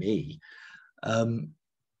by me. I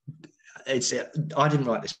didn't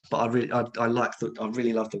write this, but I really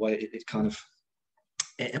love the way it kind of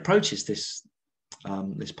approaches this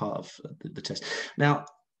part of the test. Now,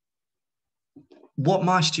 what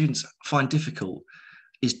my students find difficult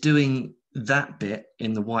is doing that bit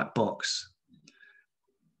in the white box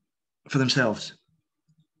for themselves.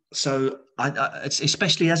 So it's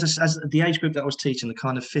especially as the age group that I was teaching, the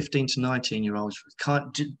kind of 15 to 19-year-olds,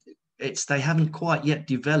 they haven't quite yet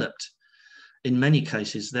developed. In many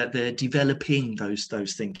cases, that they're developing those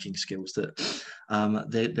thinking skills that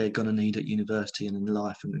they're going to need at university and in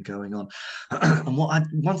life and going on. And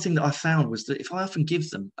one thing that I found was that if I often give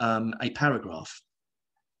them a paragraph,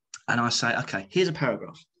 and I say, okay, here's a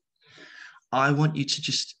paragraph. I want you to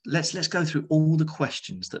just let's go through all the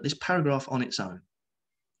questions that this paragraph on its own,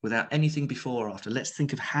 without anything before or after. Let's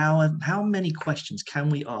think of how many questions can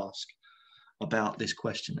we ask about this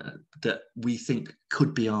question that we think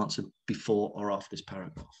could be answered before or after this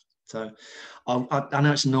paragraph. So I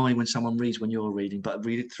know it's annoying when someone reads when you're reading, but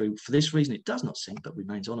read it through. For this reason, it does not sink, but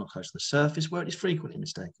remains on or close to the surface, where it is frequently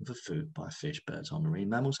mistaken for food by fish, birds, or marine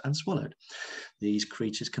mammals, and swallowed. These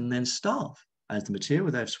creatures can then starve, as the material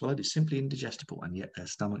they have swallowed is simply indigestible, and yet their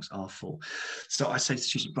stomachs are full. So I say to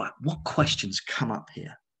students, right, what questions come up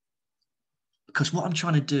here? Because what I'm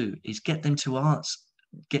trying to do is get them to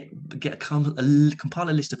compile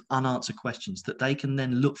a list of unanswered questions that they can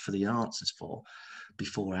then look for the answers for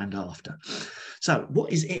before and after. So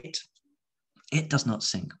what is it? It does not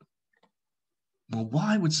sink. Well,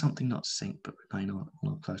 why would something not sink but remain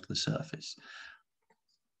on close to the surface?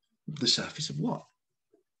 The surface of what?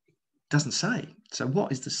 Doesn't say. So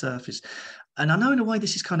what is the surface? And I know in a way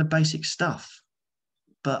this is kind of basic stuff,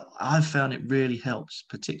 but I've found it really helps,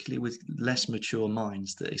 particularly with less mature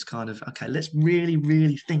minds, that it's kind of, okay, let's really,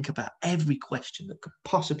 really think about every question that could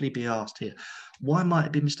possibly be asked here. Why might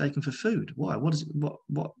it be mistaken for food? Why? What does it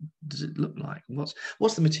look like?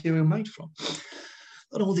 What's the material made from?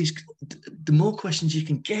 And all these, the more questions you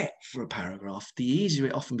can get for a paragraph, the easier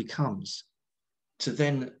it often becomes to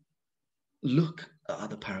then look at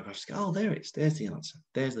other paragraphs, go, oh, there it is, there's the answer,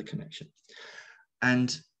 there's the connection.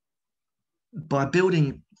 And by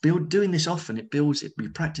doing this often, it builds it, you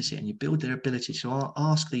practice it, and you build their ability to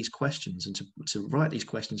ask these questions and to write these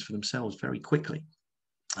questions for themselves very quickly.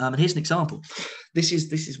 And here's an example. This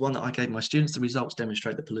is one that I gave my students. The results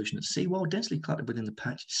demonstrate that pollution at sea, while densely cluttered within the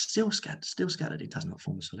patch, still scattered. It does not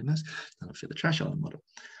form a solid mass, does not fit the trash island model.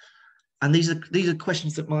 And these are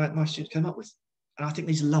questions that my students came up with, and I think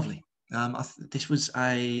these are lovely. This was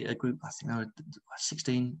a group, I think they were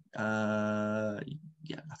 16, I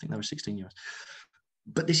think they were 16 years.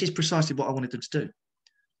 But this is precisely what I wanted them to do.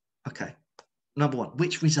 Okay, number one,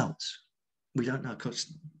 which results? We don't know,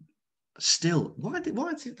 because still, why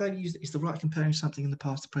did they use, is the right comparing something in the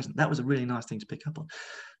past to present? That was a really nice thing to pick up on.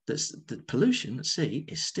 The pollution at sea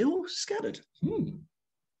is still scattered.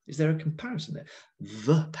 Is there a comparison there?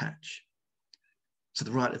 The patch. So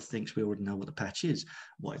the writer thinks we already know what the patch is.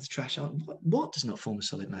 What is the trash island? What does not form a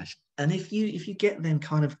solid mass? And if you get them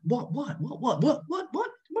kind of what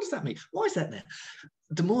does that mean? Why is that there?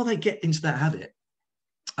 The more they get into that habit,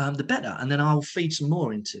 the better. And then I'll feed some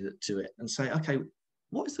more into it and say, okay,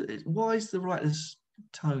 why is the writer's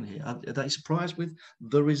tone here? Are they surprised with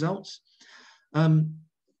the results? And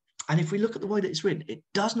if we look at the way that it's written, it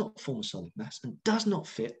does not form a solid mass and does not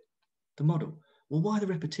fit the model. Well, why the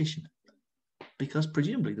repetition? Because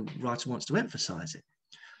presumably the writer wants to emphasize it.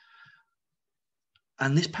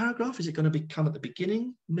 And this paragraph, is it going to become at the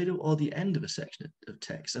beginning, middle, or the end of a section of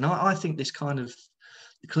text? And I think this kind of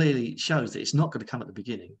clearly shows that it's not going to come at the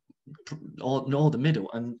beginning nor the middle.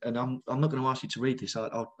 And I'm not going to ask you to read this.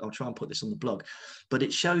 I'll try and put this on the blog. But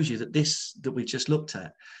it shows you that this that we just looked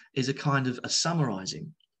at is a kind of a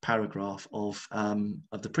summarizing paragraph of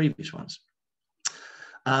the previous ones.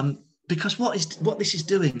 Because what this is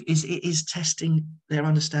doing is it is testing their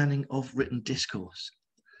understanding of written discourse.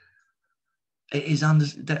 It is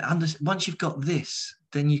once you've got this,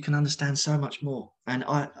 then you can understand so much more. And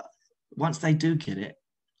once they do get it,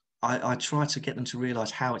 I try to get them to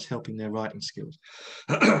realise how it's helping their writing skills.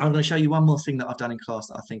 I'm going to show you one more thing that I've done in class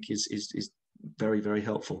that I think is very, very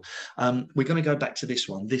helpful. We're going to go back to this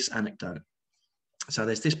one, this anecdote. So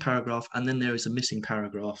there's this paragraph, and then there is a missing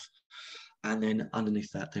paragraph. And then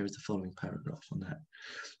underneath that, there is the following paragraph on that.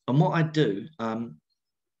 And what I do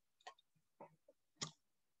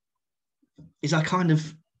is I kind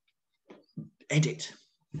of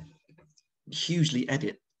hugely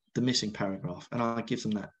edit the missing paragraph, and I give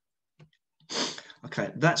them that. Okay,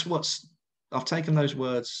 I've taken those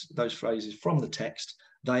words, those phrases from the text.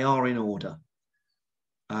 They are in order.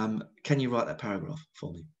 Can you write that paragraph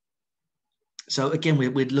for me? So again,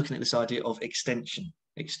 we're looking at this idea of extension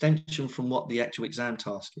from what the actual exam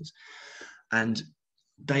task is. And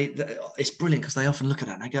it's brilliant because they often look at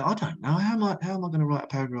that and they go, I don't know, how am I going to write a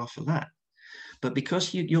paragraph for that? But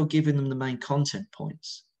because you're giving them the main content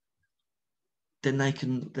points, then they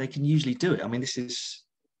can usually do it. I mean, this is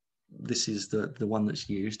the one that's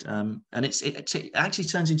used, and it actually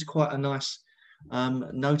turns into quite a nice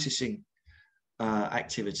noticing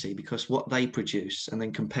activity, because what they produce and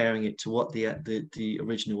then comparing it to what the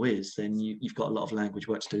original is, then you've got a lot of language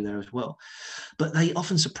work to do there as well. But they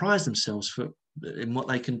often surprise themselves in what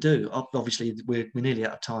they can do. Obviously, we're nearly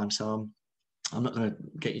out of time, so I'm not going to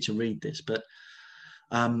get you to read this, but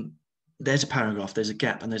there's a paragraph, there's a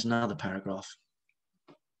gap, and there's another paragraph.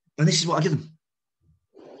 And this is what I give them.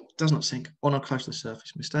 Does not sink, on or close to the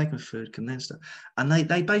surface, mistaken for food, condensed. And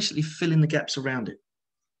they basically fill in the gaps around it.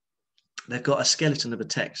 they've got a skeleton of a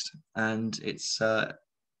text, and it's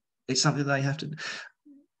something they have to,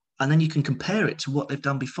 and then you can compare it to what they've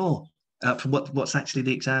done before, from what's actually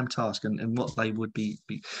the exam task, and what they would be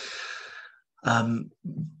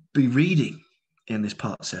reading in this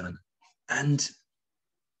part 7, and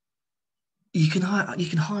you can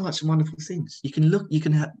highlight some wonderful things. You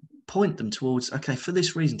can point them towards, okay, for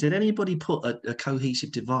this reason, did anybody put a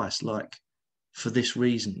cohesive device like for this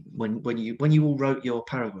reason when you all wrote your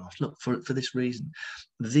paragraph? Look, for this reason,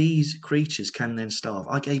 these creatures can then starve.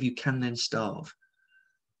 I gave you can then starve,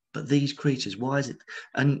 but these creatures, why is it?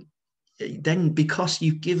 And then because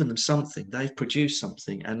you've given them something, they've produced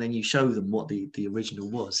something, and then you show them what the original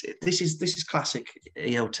was. This is classic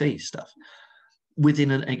ELT stuff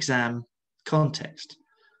within an exam context,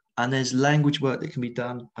 and there's language work that can be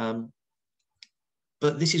done.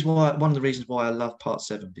 But this is why, one of the reasons why I love part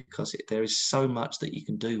 7, because there is so much that you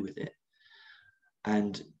can do with it,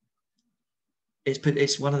 and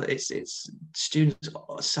it's one of the, it's students.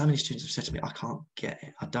 So many students have said to me, I can't get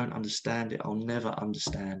it, I don't understand it, I'll never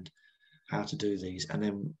understand how to do these, and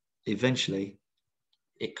then eventually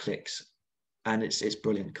it clicks, and it's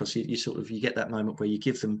brilliant, because you get that moment where you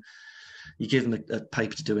give them a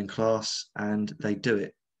paper to do in class, and they do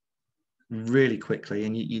it really quickly,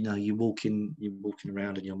 and you're walking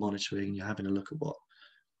around and you're monitoring and you're having a look at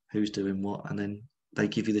who's doing what, and then they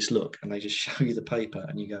give you this look and they just show you the paper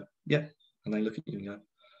and you go, yeah, and they look at you and go,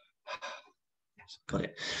 yes, got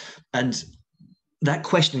it. And that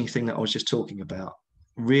questioning thing that I was just talking about,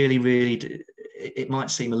 really, it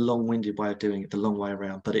might seem a long-winded way of doing it, the long way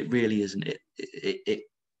around, but it really isn't. It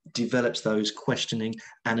develops those questioning,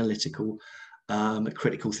 analytical,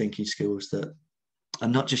 critical thinking skills that are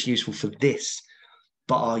not just useful for this,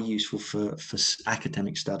 but are useful for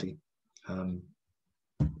academic study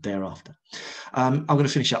thereafter. I'm going to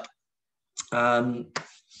finish up. So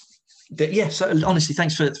honestly,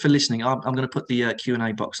 thanks for listening. I'm going to put the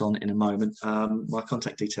Q&A box on in a moment. My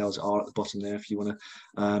contact details are at the bottom there if you want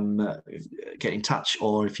to get in touch,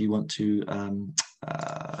 or if you want to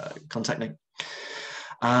contact me.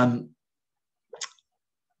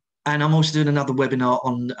 And I'm also doing another webinar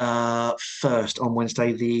on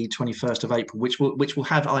Wednesday, the 21st of April, which will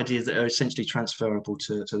have ideas that are essentially transferable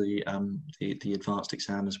to the advanced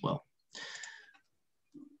exam as well.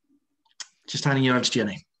 Just handing you over to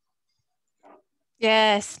Jenny.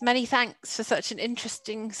 Yes, many thanks for such an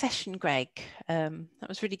interesting session, Greg. That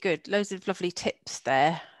was really good. Loads of lovely tips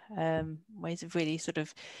there, ways of really sort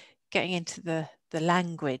of getting into the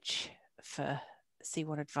language for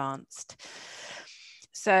C1 Advanced.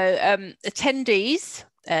 So attendees,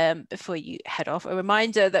 before you head off, a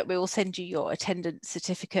reminder that we will send you your attendance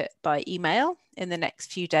certificate by email in the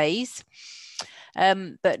next few days.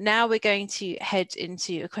 But now we're going to head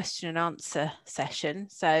into a question and answer session.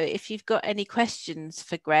 So if you've got any questions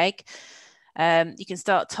for Greg, you can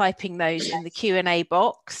start typing those in the Q&A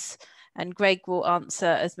box, and Greg will answer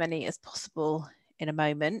as many as possible in a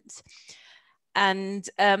moment. And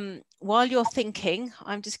while you're thinking,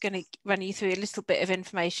 I'm just going to run you through a little bit of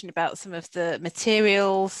information about some of the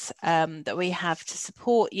materials that we have to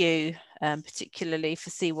support you, particularly for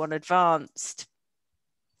C1 Advanced.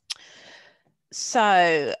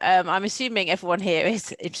 So I'm assuming everyone here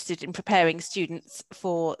is interested in preparing students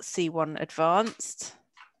for C1 Advanced.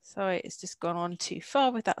 Sorry, it's just gone on too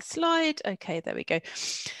far with that slide. Okay, there we go.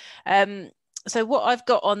 So what I've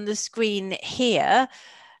got on the screen here,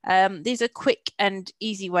 these are quick and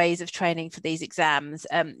easy ways of training for these exams.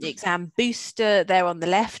 The exam booster there on the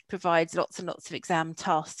left provides lots and lots of exam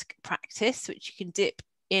task practice, which you can dip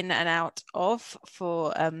in and out of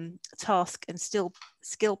for task and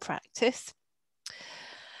skill practice.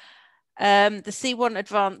 The C1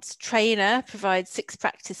 Advanced Trainer provides 6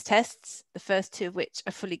 practice tests, the first 2 of which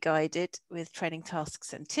are fully guided with training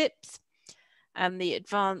tasks and tips. And the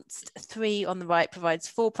Advanced 3 on the right provides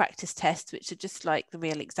 4 practice tests, which are just like the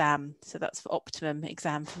real exam. So that's for optimum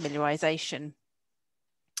exam familiarisation.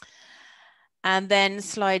 And then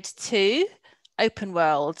slide 2, Open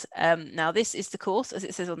World. Now this is the course, as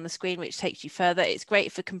it says on the screen, which takes you further. It's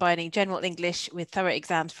great for combining general English with thorough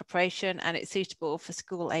exams preparation, and it's suitable for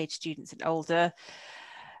school-age students and older.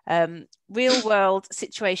 Real-world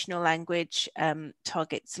situational language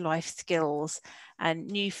targets life skills, and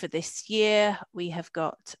new for this year, we have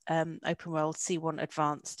got Open World C1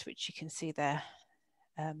 Advanced, which you can see there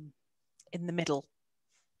in the middle.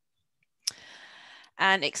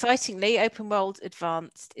 And excitingly, Open World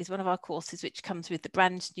Advanced is one of our courses which comes with the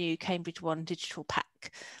brand new Cambridge One digital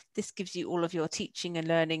pack. This gives you all of your teaching and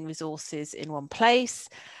learning resources in one place.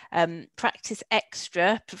 Practice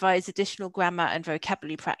Extra provides additional grammar and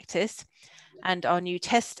vocabulary practice. And our new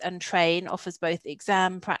Test and Train offers both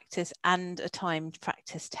exam practice and a timed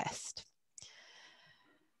practice test.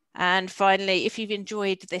 And finally, if you've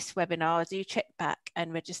enjoyed this webinar, do check back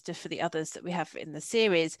and register for the others that we have in the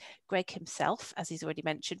series. Greg himself, as he's already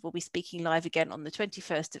mentioned, will be speaking live again on the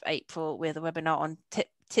 21st of April with a webinar on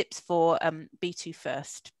tips for B2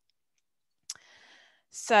 First.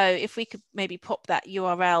 So if we could maybe pop that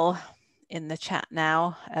URL in the chat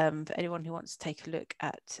now for anyone who wants to take a look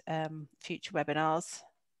at future webinars,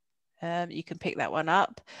 you can pick that one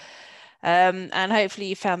up. And hopefully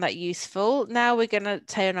you found that useful. Now we're going to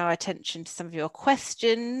turn our attention to some of your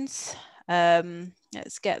questions.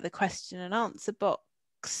 Let's get the question and answer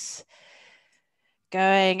box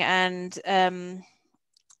going, and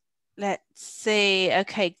let's see.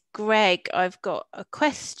 Okay, Greg, I've got a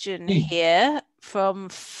question here from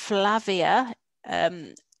Flavia,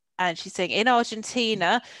 and she's saying, in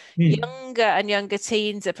Argentina, younger and younger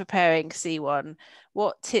teens are preparing C1.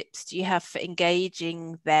 What tips do you have for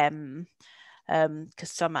engaging them? Because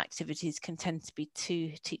some activities can tend to be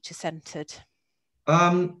too teacher-centered.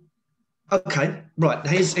 Okay, right.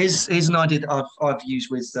 Here's an idea that I've used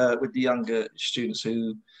with the younger students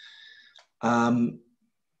who, I'm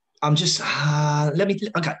just I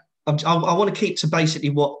want to keep to basically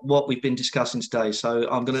what we've been discussing today. So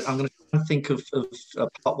I'm gonna think of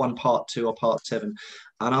part 1, part 2, or part 7,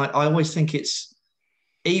 and I always think it's,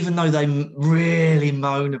 even though they really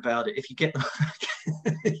moan about it, if you get them,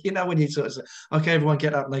 you know, when you sort of say, okay, everyone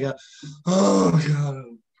get up, and they go, oh God,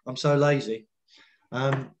 I'm so lazy.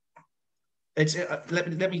 It's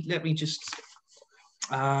let me just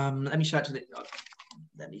let me show it to the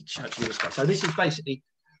this guy. So this is basically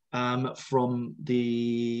from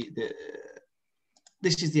this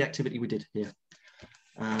is the activity we did here.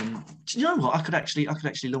 Do you know what? I could actually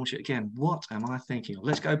launch it again. What am I thinking of?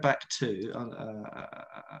 Let's go back to.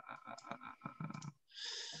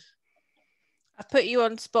 I put you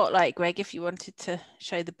on Spotlight, Greg, if you wanted to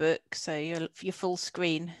show the book, so your full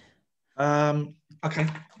screen. Okay,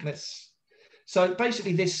 let's. So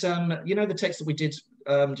basically, this you know, the text that we did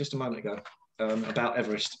just a moment ago about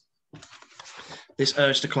Everest. This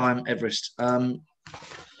urge to climb Everest.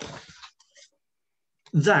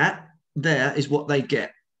 That there is what they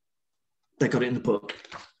get. They got it in the book.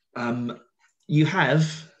 You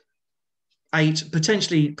have 8,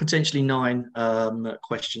 potentially 9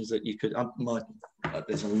 questions that you could.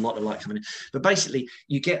 There's a lot of light coming in, but basically,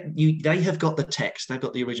 they have got the text. They've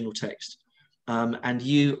got the original text, and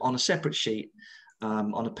you, on a separate sheet,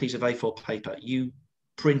 on a piece of A4 paper, you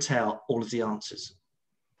print out all of the answers,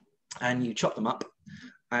 and you chop them up.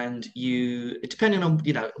 And depending on,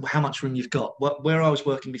 you know, how much room you've got. Where I was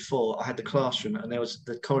working before, I had the classroom, and there was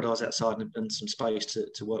the corridors outside and some space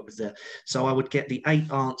to work with there. So I would get the 8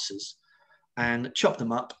 answers and chop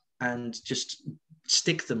them up and just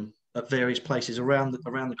stick them at various places around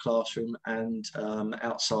the classroom and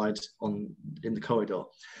outside in the corridor.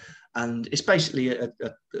 And it's basically a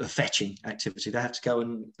fetching activity. They have to go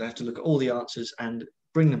and they have to look at all the answers and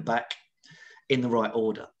bring them back in the right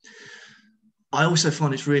order. I also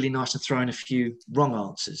find it's really nice to throw in a few wrong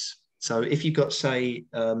answers. So if you've got, say,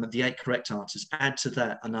 the 8 correct answers, add to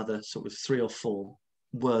that another sort of 3 or 4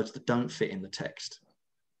 words that don't fit in the text.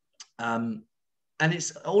 And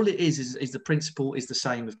it's all it is the principle is the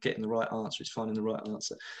same of getting the right answer. It's finding the right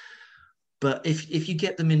answer. But if you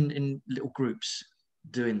get them in little groups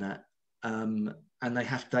doing that, and they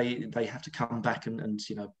have to come back and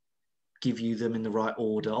you know, give you them in the right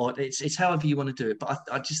order, or it's however you want to do it. But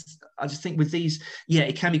I just think with these, yeah,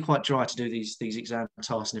 it can be quite dry to do these exam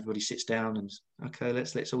tasks and everybody sits down and okay,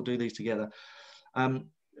 let's all do these together.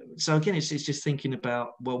 So again, it's just thinking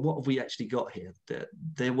about, well, what have we actually got here?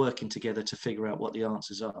 They're working together to figure out what the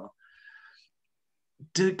answers are.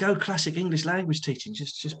 Go classic English language teaching.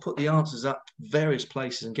 Just put the answers up various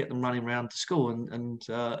places and get them running around the school and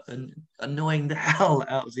annoying the hell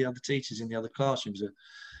out of the other teachers in the other classrooms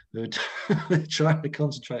who are trying to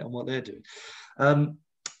concentrate on what they're doing.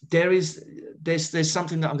 There's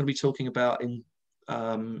something that I'm going to be talking about in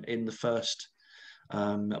the first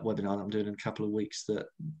webinar that I'm doing in a couple of weeks that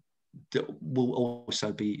will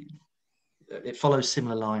also be, it follows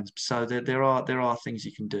similar lines. So there are things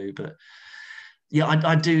you can do, but yeah,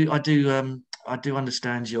 I do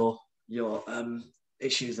understand your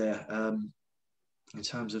issue there in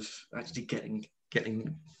terms of actually getting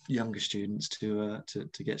younger students to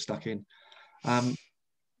get stuck in. Yeah.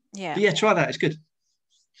 But yeah, try that. It's good.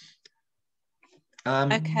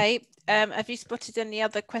 Okay. Have you spotted any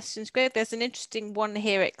other questions, Greg? There's an interesting one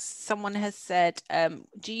here. Someone has said,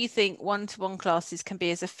 do you think one-to-one classes can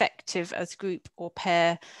be as effective as group or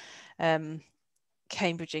pair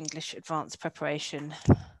Cambridge English Advanced Preparation?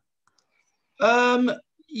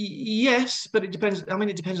 Yes, but it depends. I mean,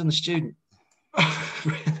 it depends on the student.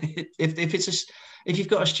 Really. If you've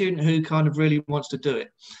got a student who kind of really wants to do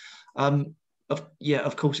it,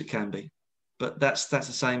 of course it can be, but that's the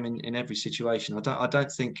same in every situation. I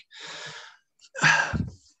don't think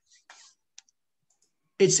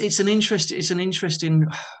it's an interesting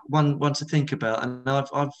one to think about, and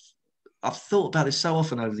I've thought about this so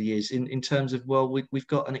often over the years in terms of, well, we've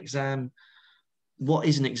got an exam. What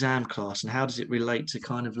is an exam class, and how does it relate to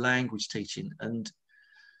kind of language teaching, and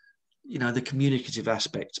the communicative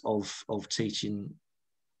aspect of teaching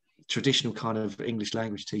traditional kind of English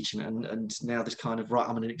language teaching, and now this kind of, right,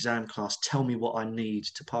 I'm in an exam class, tell me what I need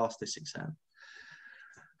to pass this exam.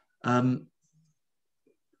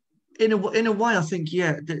 In a way, I think,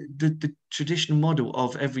 yeah, the traditional model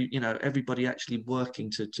of everybody actually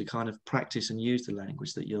working to kind of practice and use the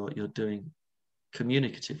language that you're doing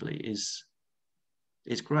communicatively is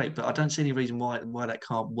great, but I don't see any reason why that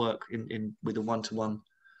can't work in with a one-to-one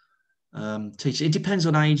teacher. It depends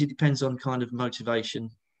on age, it depends on kind of motivation,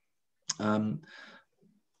 but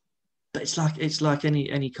it's like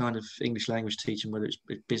any kind of English language teaching, whether it's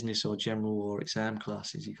business or general or exam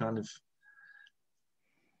classes. You kind of,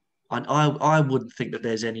 I wouldn't think that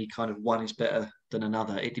there's any kind of one is better than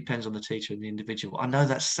another. It depends on the teacher and the individual. I know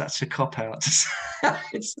that's such a cop-out.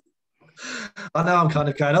 I know I'm kind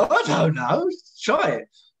of going, oh, I don't know, try it.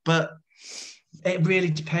 But it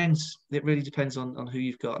really depends. It really depends on who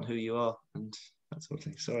you've got and who you are and that sort of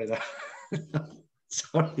thing. Sorry,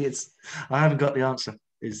 sorry, I haven't got the answer,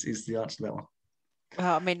 is the answer to that one.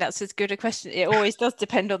 Well, I mean, that's as good a question. It always does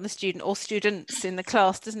depend on the student or students in the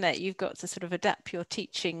class, doesn't it? You've got to sort of adapt your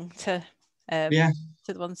teaching to the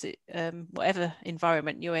ones that, whatever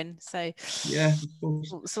environment you're in. So yeah, of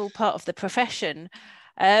course. It's all part of the profession.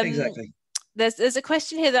 Exactly. There's a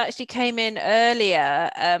question here that actually came in earlier,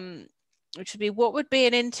 which would be, what would be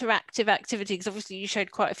an interactive activity? Because obviously you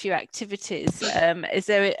showed quite a few activities. Is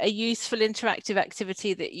there a useful interactive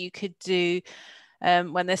activity that you could do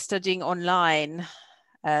when they're studying online,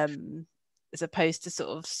 as opposed to sort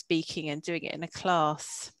of speaking and doing it in a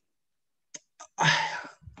class?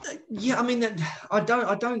 Yeah, I mean, I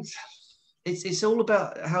don't. It's all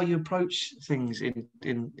about how you approach things in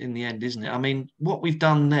the end, isn't it? I mean, what we've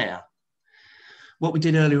done there, what we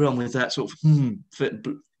did earlier on with that sort of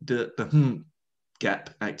the gap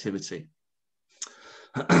activity,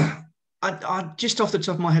 I just off the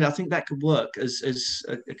top of my head, I think that could work as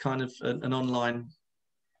a kind of an online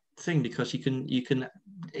thing, because you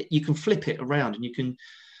can flip it around, and you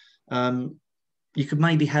could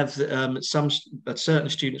maybe have certain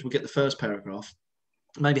students will get the first paragraph,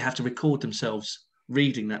 maybe have to record themselves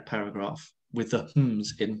reading that paragraph with the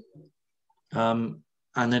hms in,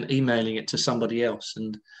 and then emailing it to somebody else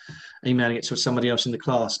and emailing it to somebody else in the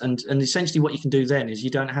class. And essentially what you can do then is you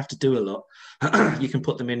don't have to do a lot. You can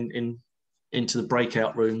put them into the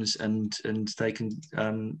breakout rooms, and they can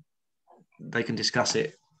discuss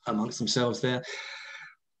it amongst themselves there.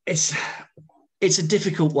 It's a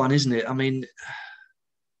difficult one, isn't it? I mean,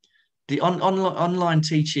 the online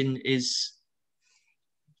teaching is,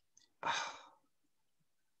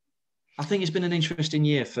 I think it's been an interesting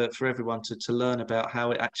year for everyone to learn about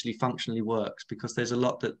how it actually functionally works, because there's a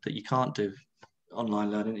lot that you can't do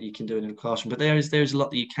online learning that you can do in a classroom, but there is a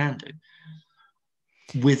lot that you can do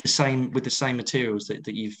with the same materials that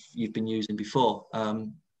you've been using before.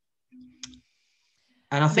 And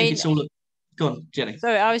I think it's all. Go on, Jenny. So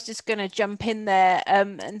I was just going to jump in there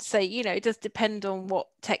and say, it does depend on what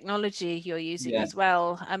technology you're using as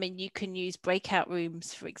well. I mean, you can use breakout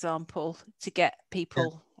rooms, for example, to get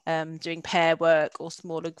people doing pair work or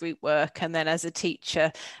smaller group work. And then as a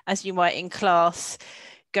teacher, as you might in class,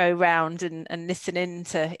 go round and listen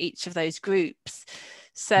into each of those groups.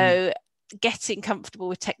 So getting comfortable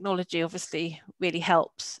with technology obviously really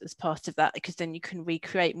helps as part of that, because then you can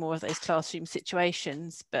recreate more of those classroom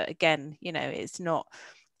situations. But again, it's not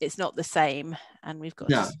the same, and we've got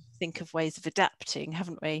to think of ways of adapting,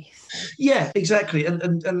 haven't we? So. Yeah, exactly.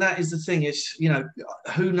 And that is the thing. It's,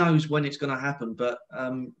 who knows when it's going to happen, but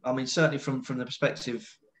I mean, certainly from the perspective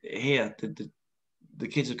here, the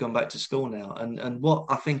kids have gone back to school now, and what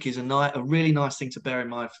I think is a really nice thing to bear in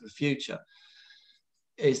mind for the future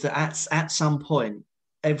is that at some point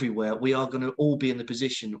everywhere we are going to all be in the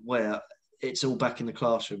position where it's all back in the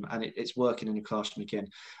classroom, and it's working in the classroom again.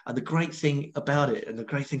 And the great thing about it, and the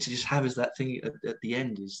great thing to just have is that thing at the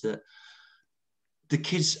end, is that the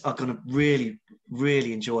kids are going to really,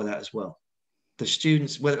 really enjoy that as well. The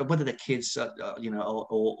students, whether they're kids,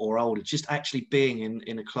 or older, just actually being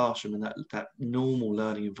in a classroom in that normal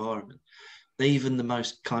learning environment even the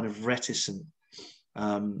most kind of reticent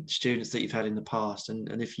students that you've had in the past,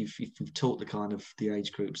 and if you've taught the kind of the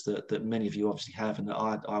age groups that many of you obviously have, and that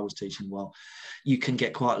I was teaching, well, you can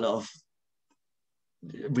get quite a lot of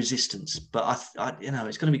resistance. But I you know,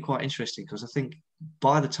 it's going to be quite interesting, because I think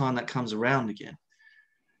by the time that comes around again,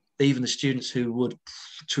 even the students who would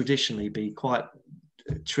traditionally be quite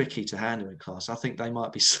tricky to handle in class, I think they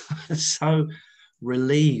might be so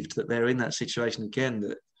relieved that they're in that situation again,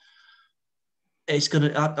 that it's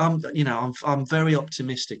going to, I'm very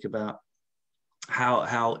optimistic about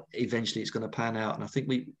how eventually it's going to pan out. And I think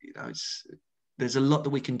there's a lot that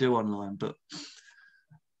we can do online, but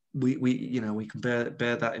we can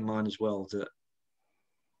bear that in mind as well, that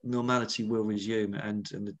normality will resume, and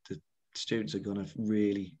the students are going to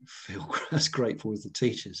really feel as grateful as the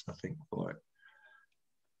teachers, I think, for it.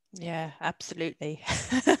 Yeah, absolutely.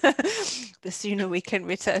 The sooner we can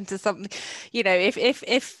return to something, you know,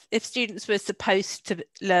 if students were supposed to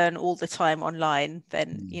learn all the time online,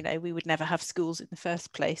 then you know, we would never have schools in the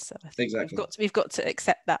first place. So I think exactly, we've got to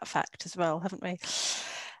accept that fact as well, haven't we?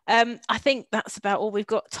 I think that's about all we've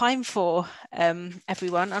got time for,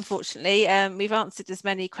 everyone. Unfortunately, we've answered as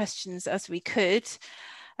many questions as we could.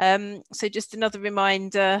 So just another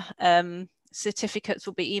reminder, certificates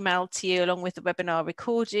will be emailed to you along with the webinar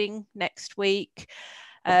recording next week.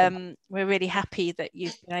 We're really happy that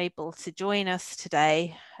you've been able to join us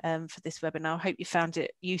today for this webinar. I hope you found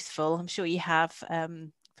it useful. I'm sure you have,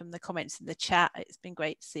 from the comments in the chat. It's been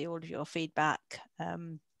great to see all of your feedback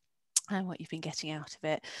and what you've been getting out of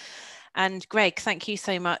it. And Greg, thank you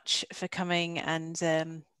so much for coming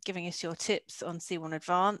and giving us your tips on C1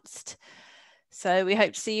 Advanced. So we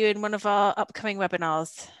hope to see you in one of our upcoming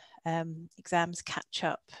webinars. Exams catch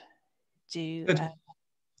up.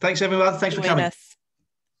 Thanks everyone. Thanks for coming.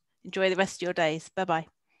 Enjoy the rest of your days. Bye-bye.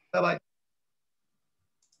 Bye-bye.